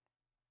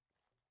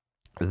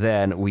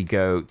 Then we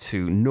go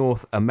to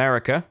North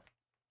America.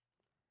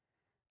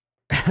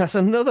 That's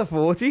another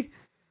 40.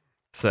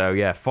 So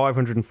yeah,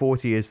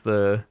 540 is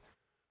the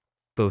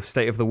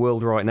state of the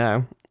world right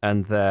now.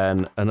 And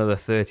then another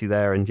 30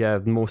 there. And yeah,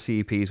 more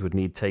CEPs would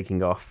need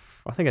taking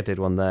off. I think I did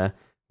one there.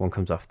 1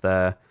 comes off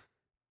there.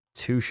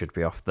 2 should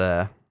be off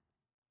there.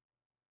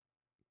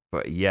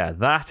 But yeah,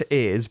 that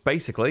is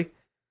basically...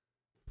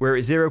 We're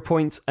at 0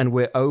 points and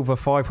we're over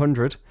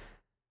 500.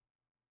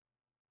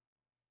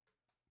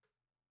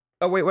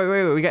 Oh, wait.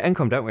 We get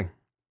income, don't we?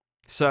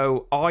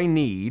 So I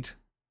need...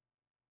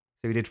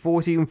 So we did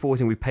 40 and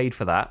 40 and we paid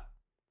for that.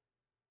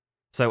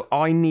 So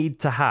I need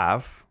to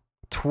have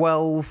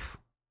 12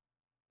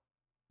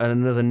 and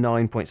another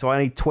 9 points. So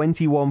I need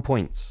 21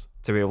 points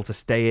to be able to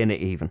stay in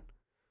it even.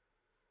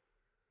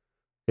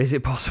 Is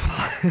it possible?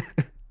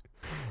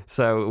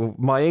 So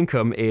my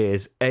income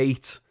is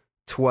 8,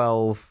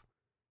 12,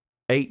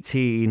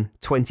 18,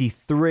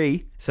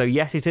 23. So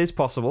yes, it is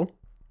possible.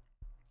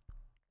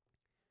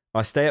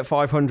 I stay at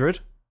 500.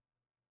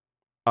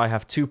 I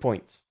have 2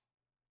 points.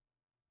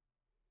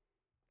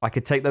 I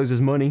could take those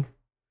as money.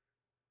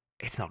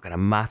 It's not going to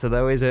matter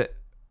though, is it?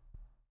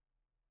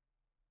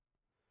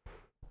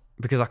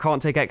 Because I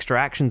can't take extra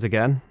actions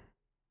again.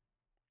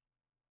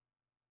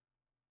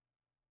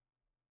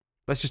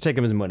 Let's just take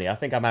them as money. I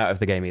think I'm out of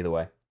the game either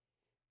way.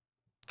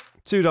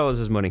 $2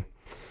 as money.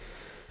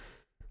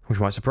 Which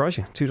might surprise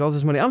you. $2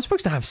 as money. I'm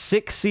supposed to have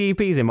 6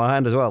 CEPs in my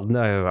hand as well.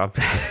 No,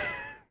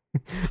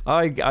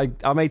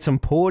 I made some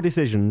poor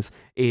decisions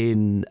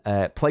in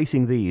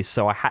placing these,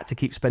 so I had to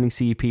keep spending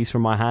CEPs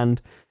from my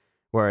hand,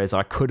 whereas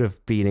I could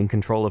have been in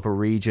control of a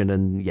region,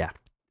 and yeah,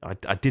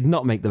 I did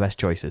not make the best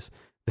choices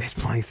this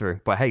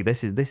playthrough. But hey,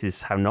 this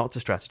is how not to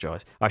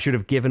strategize. I should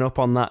have given up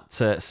on that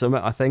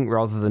summit, I think,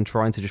 rather than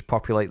trying to just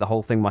populate the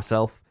whole thing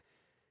myself.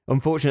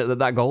 Unfortunate that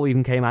that goal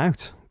even came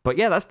out. But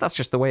yeah, that's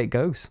just the way it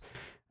goes.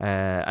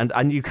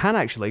 And you can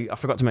actually, I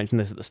forgot to mention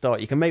this at the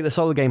start, you can make the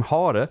solo game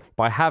harder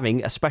by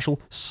having a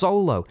special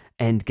solo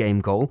end game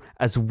goal,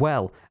 as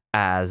well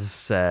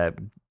as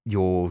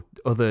your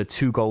other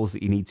 2 goals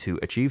that you need to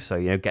achieve.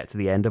 So, get to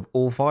the end of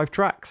all 5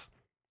 tracks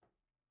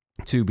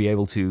to be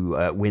able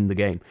to win the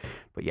game.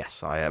 But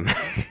yes, I am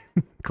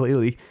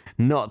clearly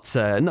not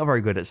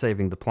very good at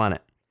saving the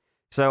planet.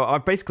 So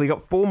I've basically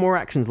got 4 more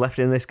actions left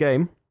in this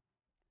game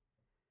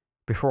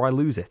before I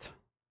lose it.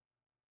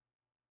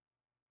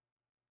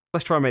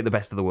 Let's try and make the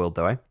best of the world,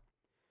 though, eh?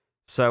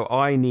 So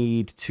I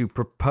need to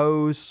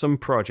propose some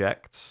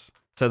projects.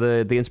 So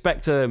the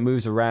inspector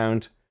moves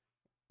around,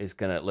 is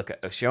going to look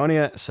at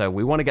Oceania, so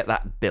we want to get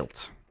that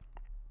built.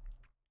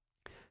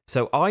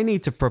 So I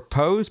need to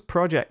propose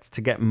projects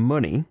to get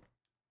money,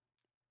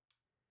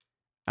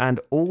 and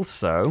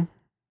also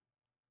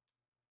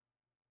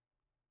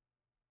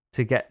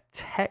to get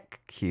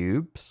tech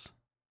cubes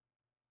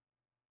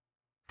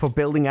for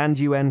building and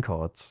UN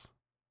cards.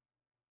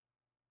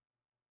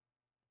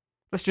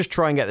 Let's just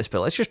try and get this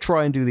built. Let's just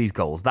try and do these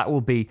goals. That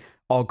will be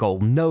our goal,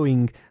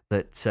 knowing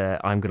that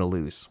I'm going to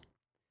lose.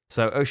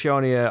 So,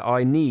 Oceania,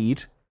 I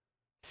need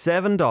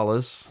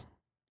 $7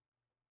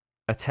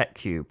 a tech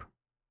cube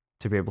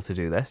to be able to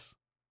do this.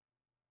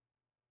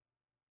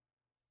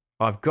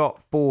 I've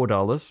got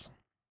 $4.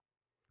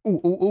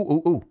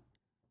 Ooh.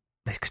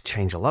 This could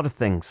change a lot of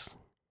things.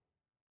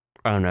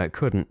 Oh no, it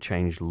couldn't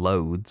change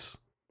loads.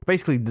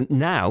 Basically,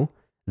 now,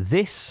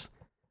 this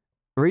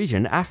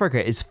region,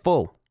 Africa, is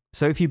full.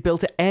 So if you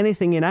built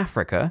anything in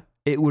Africa,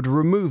 it would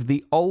remove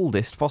the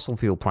oldest fossil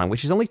fuel plant,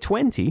 which is only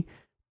 20,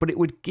 but it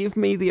would give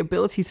me the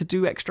ability to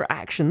do extra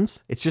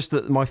actions. It's just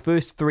that my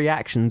first 3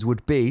 actions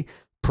would be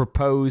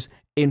propose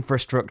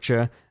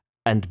infrastructure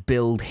and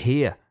build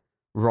here,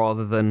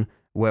 rather than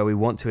where we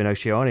want to in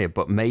Oceania.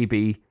 But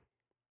maybe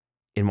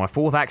in my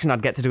 4th action,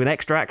 I'd get to do an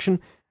extra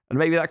action, and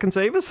maybe that can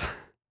save us?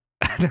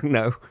 I don't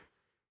know.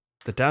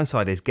 The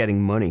downside is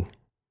getting money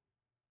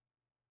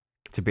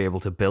to be able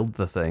to build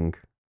the thing,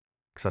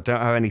 because I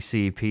don't have any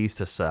CEPs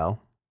to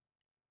sell.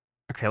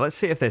 Okay, let's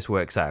see if this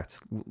works out.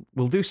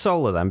 We'll do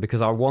solar then,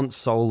 because I want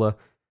solar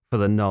for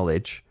the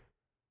knowledge.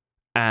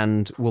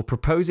 And we'll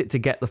propose it to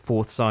get the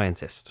 4th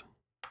scientist,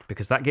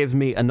 because that gives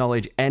me a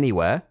knowledge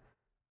anywhere.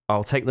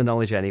 I'll take the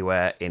knowledge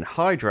anywhere in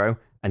hydro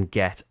and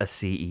get a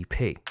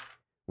CEP,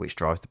 which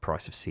drives the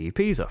price of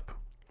CEPs up.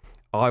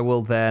 I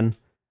will then...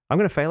 I'm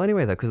going to fail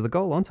anyway, though, because of the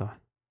goal, aren't I?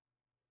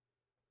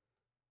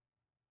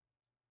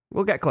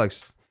 We'll get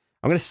close.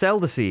 I'm going to sell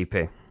the CEP.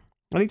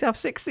 I need to have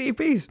 6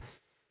 CEPs.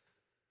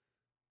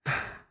 I'm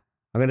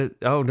going to...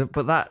 Oh,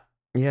 but that...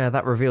 Yeah,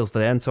 that reveals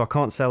the end, so I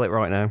can't sell it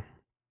right now.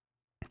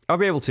 I'll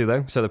be able to,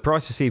 though. So the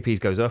price for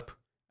CEPs goes up,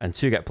 and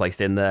 2 get placed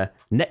in there.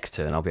 Next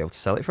turn, I'll be able to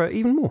sell it for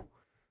even more.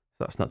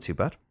 That's not too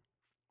bad.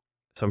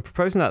 So I'm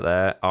proposing that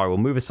there. I will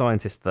move a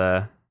scientist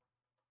there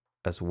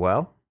as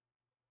well.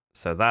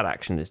 So that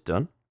action is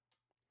done.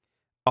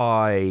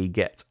 I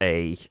get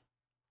a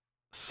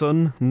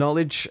sun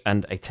knowledge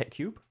and a tech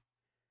cube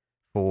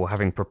for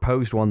having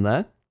proposed one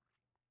there.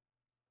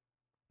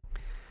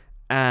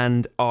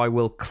 And I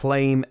will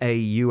claim a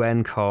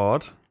UN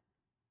card.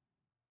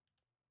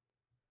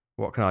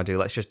 What can I do?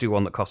 Let's just do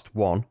one that costs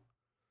 1.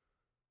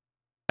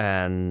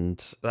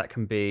 And that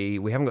can be...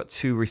 We haven't got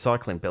 2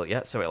 recycling built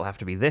yet, so it'll have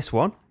to be this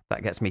one.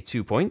 That gets me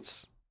 2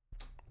 points.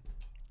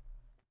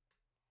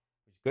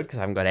 Good, because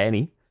I haven't got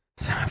any.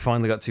 So I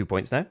finally got 2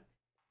 points now.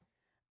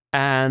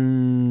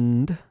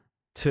 And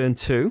turn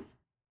 2.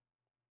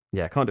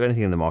 Yeah, I can't do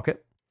anything in the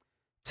market.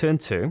 Turn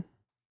 2.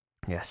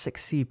 Yeah,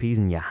 6 CPs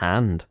in your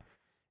hand.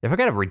 If I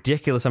get a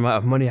ridiculous amount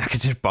of money, I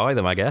could just buy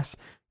them, I guess.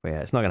 But yeah,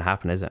 it's not going to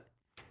happen, is it?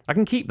 I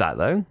can keep that,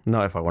 though.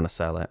 Not if I want to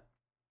sell it.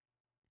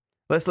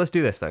 Let's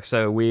do this, though.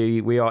 So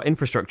we are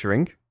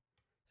infrastructuring.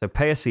 So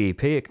pay a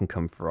CEP. It can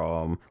come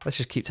from... Let's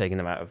just keep taking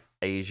them out of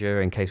Asia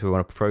in case we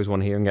want to propose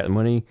one here and get the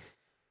money.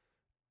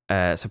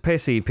 So pay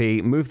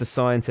CP, move the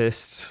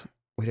scientists.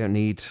 We don't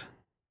need...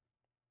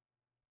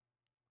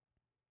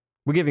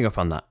 We're giving up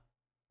on that.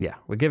 Yeah,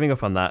 we're giving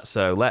up on that.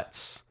 So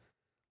let's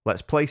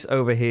place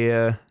over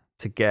here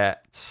to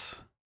get...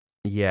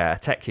 Yeah, a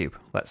tech cube.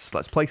 Let's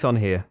place on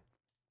here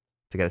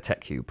to get a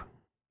tech cube.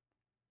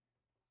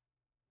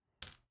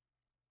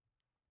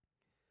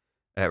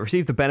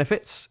 Receive the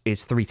benefits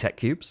is 3 tech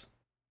cubes.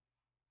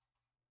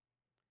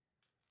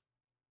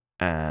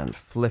 And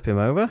flip him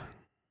over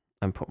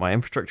and put my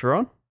infrastructure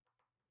on.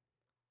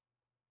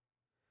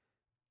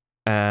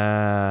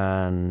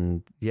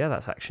 And yeah,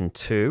 that's action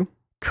 2.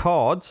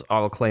 Cards, I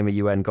will claim a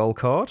UN gold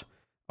card.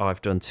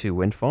 I've done 2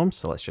 wind farms,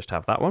 so let's just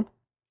have that one.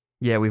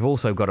 Yeah, we've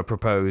also got to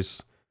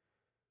propose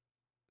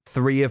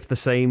 3 of the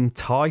same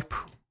type,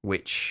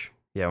 which,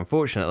 yeah,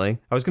 unfortunately,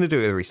 I was going to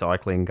do it with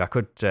recycling. I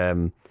could,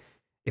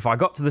 if I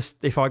got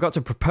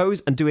to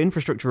propose and do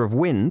infrastructure of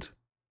wind,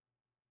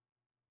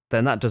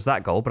 then that does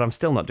that goal, but I'm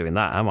still not doing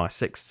that, am I?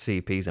 6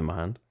 CPs in my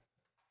hand.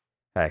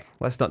 Hey,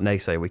 let's not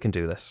naysay, we can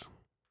do this.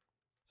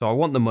 So I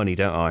want the money,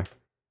 don't I?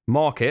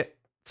 Market,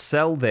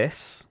 sell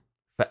this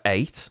for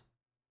 8,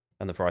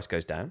 and the price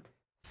goes down.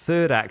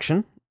 Third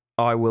action,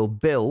 I will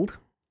build,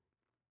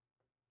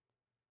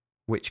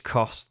 which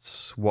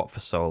costs what for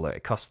solar?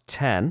 It costs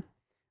 10.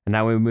 And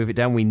now when we move it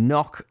down, we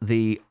knock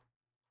the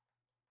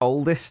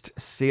oldest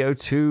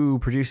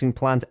CO2 producing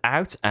plant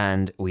out,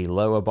 and we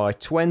lower by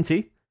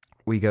 20.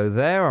 We go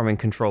there. I'm in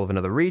control of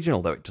another region,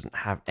 although it doesn't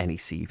have any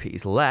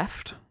CPs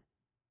left.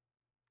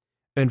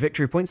 Earn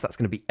victory points, that's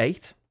going to be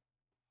 8.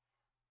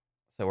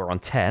 So we're on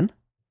 10.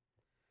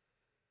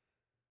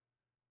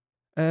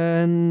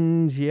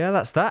 And yeah,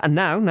 that's that. And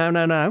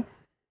now,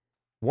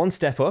 one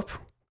step up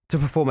to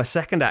perform a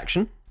second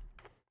action.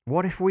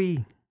 What if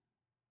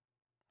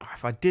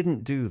I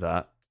didn't do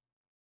that?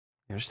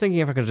 I'm just thinking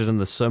if I could have done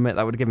the summit,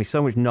 that would have given me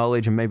so much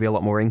knowledge and maybe a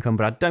lot more income,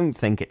 but I don't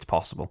think it's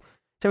possible.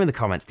 Tell me in the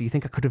comments, do you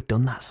think I could have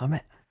done that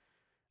summit?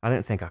 I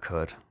don't think I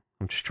could.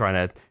 I'm just trying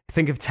to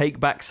think of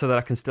takebacks so that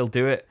I can still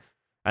do it,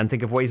 and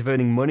think of ways of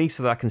earning money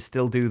so that I can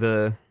still do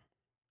the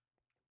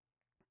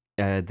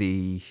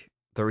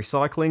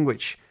recycling,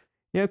 which,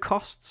 you know,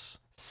 costs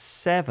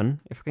 7.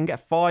 If I can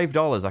get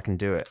 $5, I can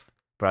do it.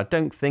 But I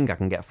don't think I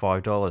can get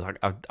 $5.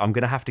 I'm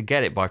going to have to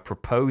get it by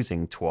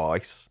proposing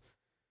twice.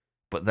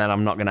 But then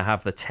I'm not going to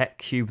have the tech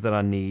cube that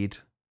I need.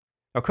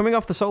 Oh, coming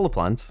off the solar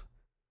plant.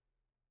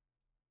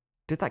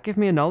 Did that give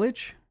me a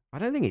knowledge? I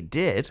don't think it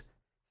did.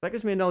 That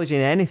gives me a knowledge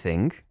in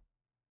anything.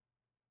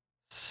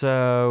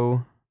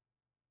 So...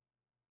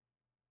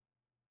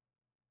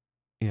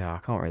 yeah, I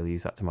can't really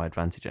use that to my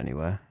advantage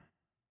anywhere.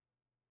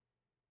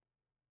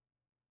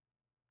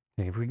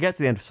 If we get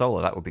to the end of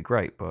solar, that would be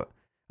great, but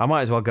I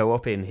might as well go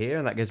up in here,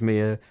 and that gives me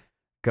a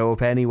go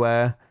up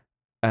anywhere,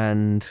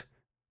 and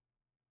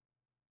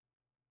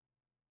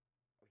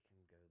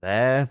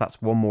there,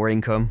 that's 1 more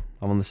income.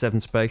 I'm on the 7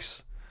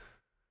 space.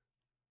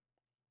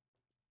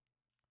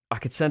 I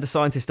could send a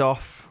scientist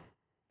off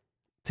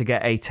to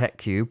get a tech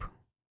cube,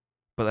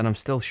 but then I'm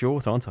still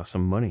short, aren't I?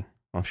 Some money.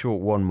 I'm short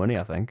 1 money,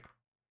 I think.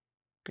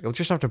 You'll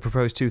just have to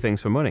propose 2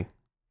 things for money.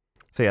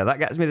 So yeah, that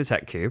gets me the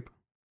tech cube.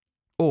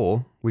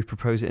 Or we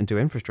propose it and do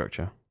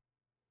infrastructure.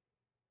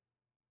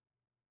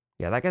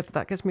 Yeah, that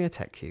gets me a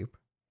tech cube.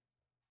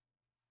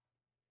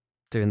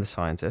 Doing the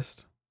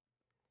scientist.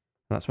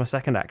 And that's my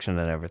second action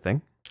and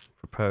everything.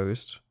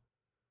 Proposed.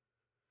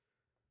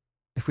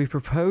 If we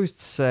proposed,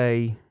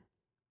 say,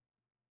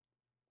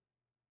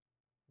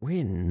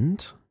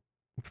 wind,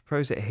 we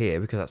propose it here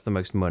because that's the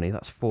most money.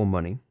 That's 4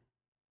 money.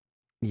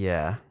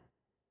 Yeah.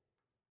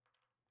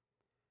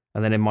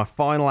 And then in my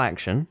final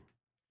action,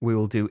 we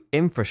will do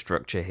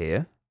infrastructure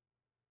here.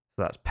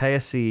 So that's pay a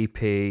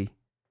CEP.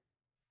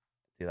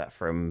 Do that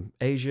from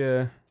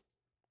Asia.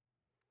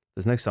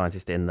 There's no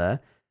scientist in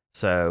there.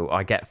 So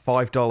I get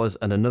 $5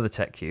 and another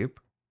tech cube.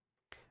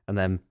 And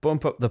then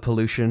bump up the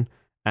pollution,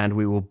 and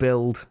we will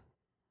build...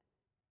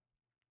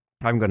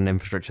 I haven't got an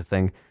infrastructure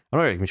thing. I'm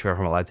not even sure if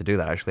I'm allowed to do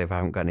that, actually, if I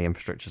haven't got any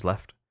infrastructures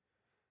left.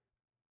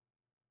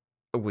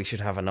 We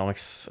should have a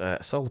nice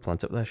solar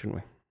plant up there, shouldn't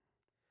we?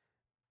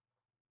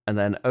 And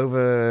then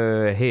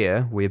over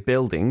here, we're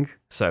building.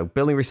 So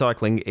building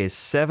recycling is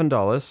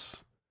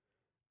 $7,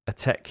 a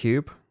tech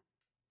cube,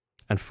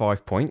 and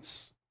 5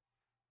 points.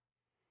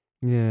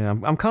 Yeah,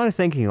 I'm kind of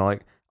thinking,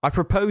 like, I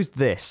proposed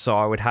this so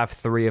I would have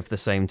 3 of the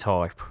same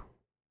type.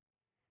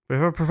 But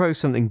if I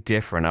proposed something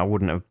different, I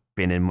wouldn't have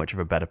been in much of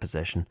a better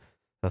position.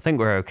 I think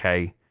we're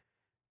okay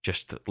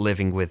just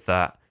living with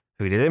that.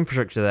 We did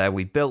infrastructure there,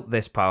 we built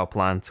this power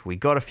plant, we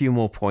got a few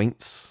more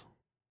points.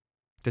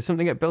 Did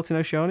something get built in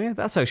Oceania?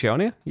 That's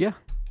Oceania, yeah.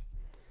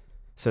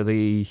 So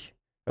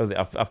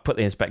I've put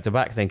the inspector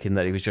back thinking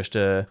that he was just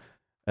an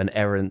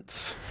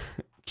errant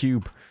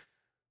cube.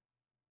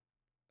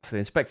 So the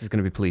inspector's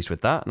going to be pleased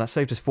with that, and that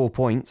saved us 4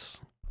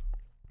 points.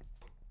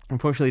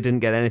 Unfortunately,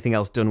 didn't get anything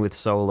else done with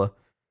solar.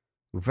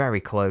 We're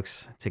very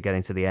close to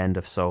getting to the end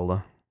of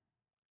solar.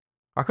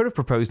 I could have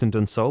proposed and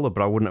done solar,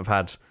 but I wouldn't have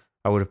had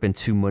I would have been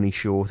 2 money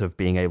short of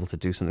being able to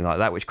do something like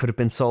that, which could have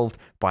been solved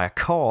by a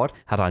card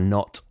had I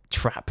not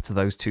trapped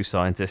those 2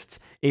 scientists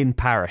in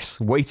Paris,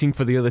 waiting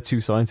for the other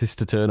 2 scientists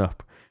to turn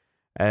up.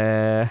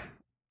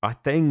 I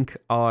think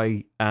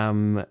I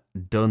am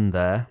done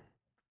there.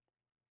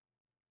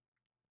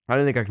 I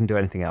don't think I can do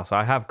anything else.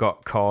 I have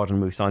got card and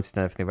move scientists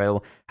and everything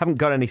available. Haven't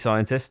got any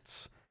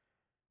scientists.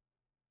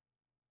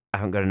 I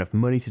haven't got enough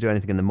money to do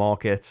anything in the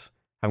market.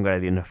 Haven't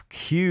got enough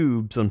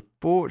cubes,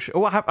 unfortunately.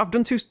 Oh, I've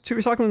done two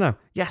recycling now.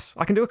 Yes,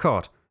 I can do a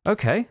card.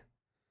 Okay.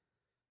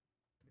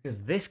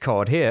 Because this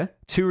card here,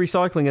 2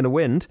 recycling and a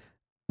wind,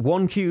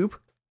 1 cube,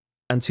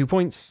 and 2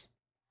 points.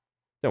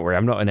 Don't worry,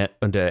 I'm not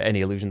under any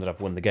illusion that I've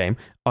won the game.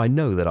 I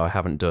know that I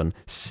haven't done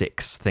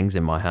 6 things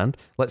in my hand.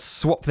 Let's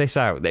swap this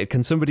out.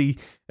 Can somebody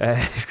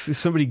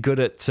good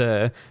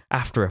at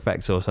After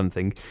Effects or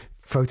something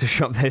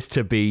Photoshop this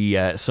to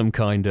be some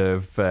kind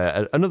of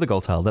another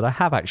gold tile that I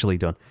have actually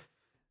done?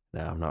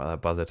 No, I'm not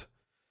that bothered.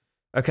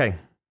 Okay,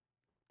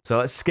 so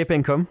let's skip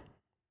income.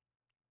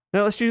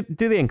 No, let's do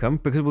the income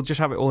because we'll just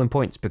have it all in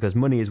points because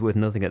money is worth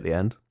nothing at the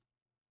end.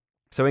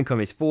 So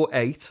income is 4,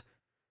 8,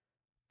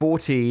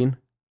 14,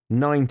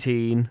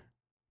 19,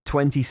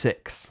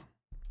 26.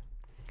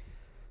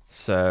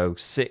 So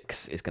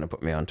 6 is going to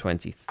put me on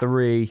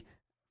 23,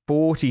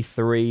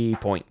 43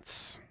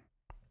 points.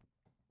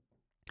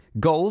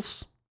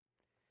 Goals.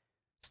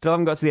 Still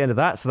haven't got to the end of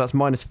that, so that's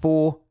minus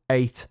 4,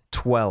 8,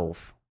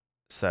 12.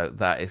 So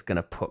that is going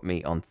to put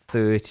me on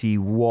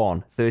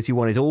 31.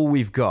 31 is all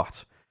we've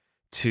got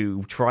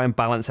to try and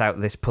balance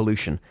out this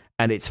pollution.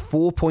 And it's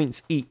 4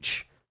 points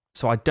each,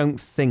 so I don't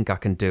think I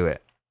can do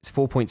it. It's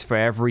 4 points for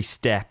every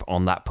step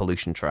on that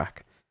pollution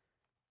track.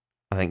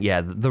 I think,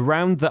 yeah, the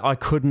round that I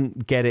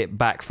couldn't get it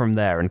back from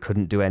there and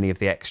couldn't do any of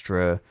the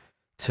extra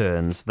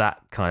turns,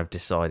 that kind of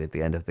decided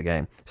the end of the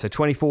game. So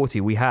 2040,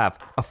 we have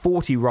a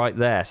 40 right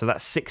there, so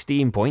that's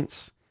 16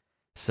 points.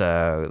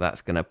 So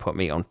that's going to put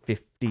me on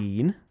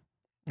 15.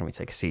 Let me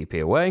take a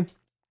CP away.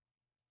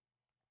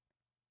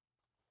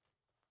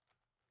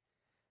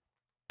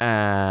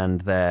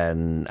 And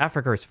then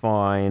Africa is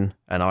fine,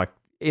 and I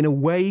in a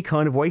way,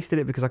 kind of wasted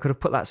it because I could have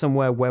put that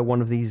somewhere where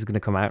one of these is going to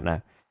come out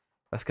now.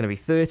 That's going to be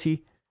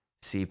 30.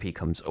 CP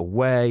comes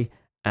away,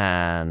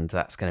 and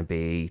that's going to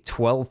be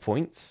 12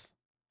 points.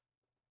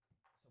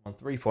 On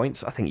 3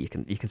 points, I think you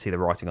can see the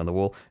writing on the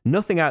wall.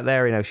 Nothing out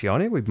there in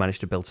Oceania. We've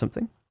managed to build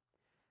something,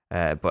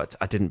 but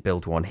I didn't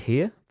build one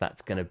here.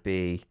 That's going to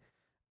be,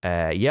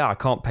 yeah, I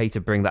can't pay to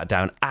bring that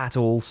down at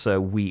all. So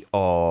we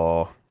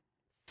are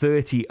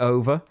 30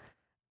 over,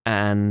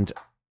 and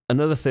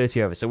another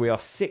 30 over. So we are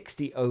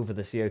 60 over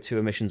the CO2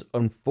 emissions,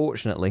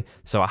 unfortunately.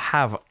 So I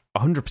have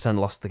 100%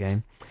 lost the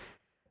game.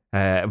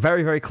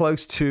 Very, very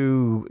close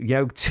to,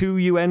 2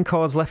 UN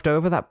cards left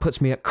over. That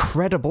puts me at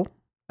credible.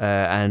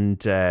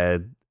 And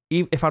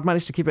if I'd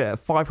managed to keep it at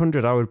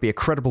 500, I would be a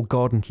credible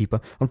garden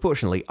keeper.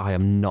 Unfortunately, I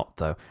am not,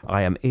 though.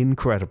 I am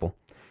incredible.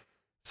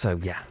 So,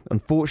 yeah,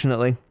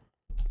 unfortunately,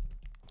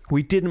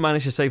 we didn't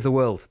manage to save the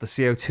world. The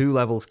CO2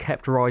 levels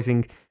kept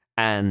rising.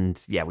 And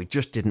yeah, we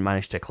just didn't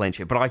manage to clinch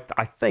it. But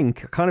I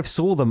think I kind of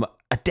saw them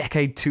a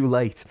decade too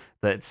late.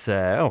 That's,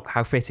 oh,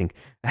 how fitting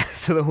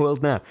to the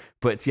world now.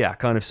 But yeah, I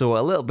kind of saw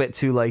a little bit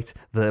too late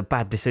the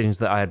bad decisions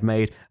that I had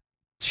made.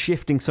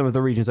 Shifting some of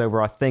the regions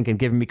over, I think, and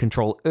giving me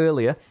control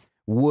earlier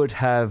would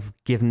have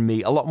given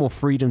me a lot more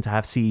freedom to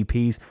have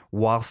CEPs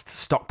whilst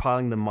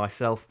stockpiling them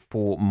myself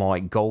for my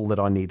goal that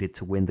I needed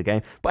to win the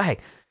game. But hey,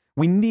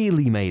 we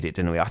nearly made it,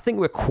 didn't we? I think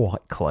we're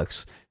quite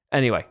close.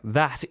 Anyway,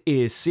 that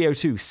is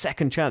CO2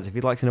 Second Chance. If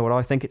you'd like to know what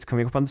I think, it's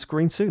coming up on the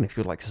screen soon. If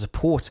you'd like to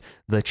support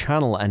the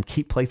channel and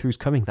keep playthroughs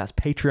coming, that's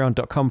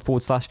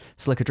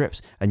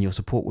patreon.com/slickerdrips, and your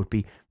support would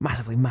be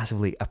massively,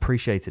 massively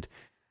appreciated.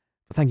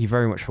 But thank you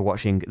very much for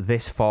watching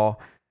this far.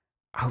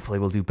 Hopefully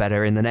we'll do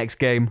better in the next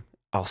game.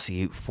 I'll see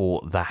you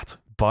for that.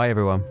 Bye,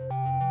 everyone.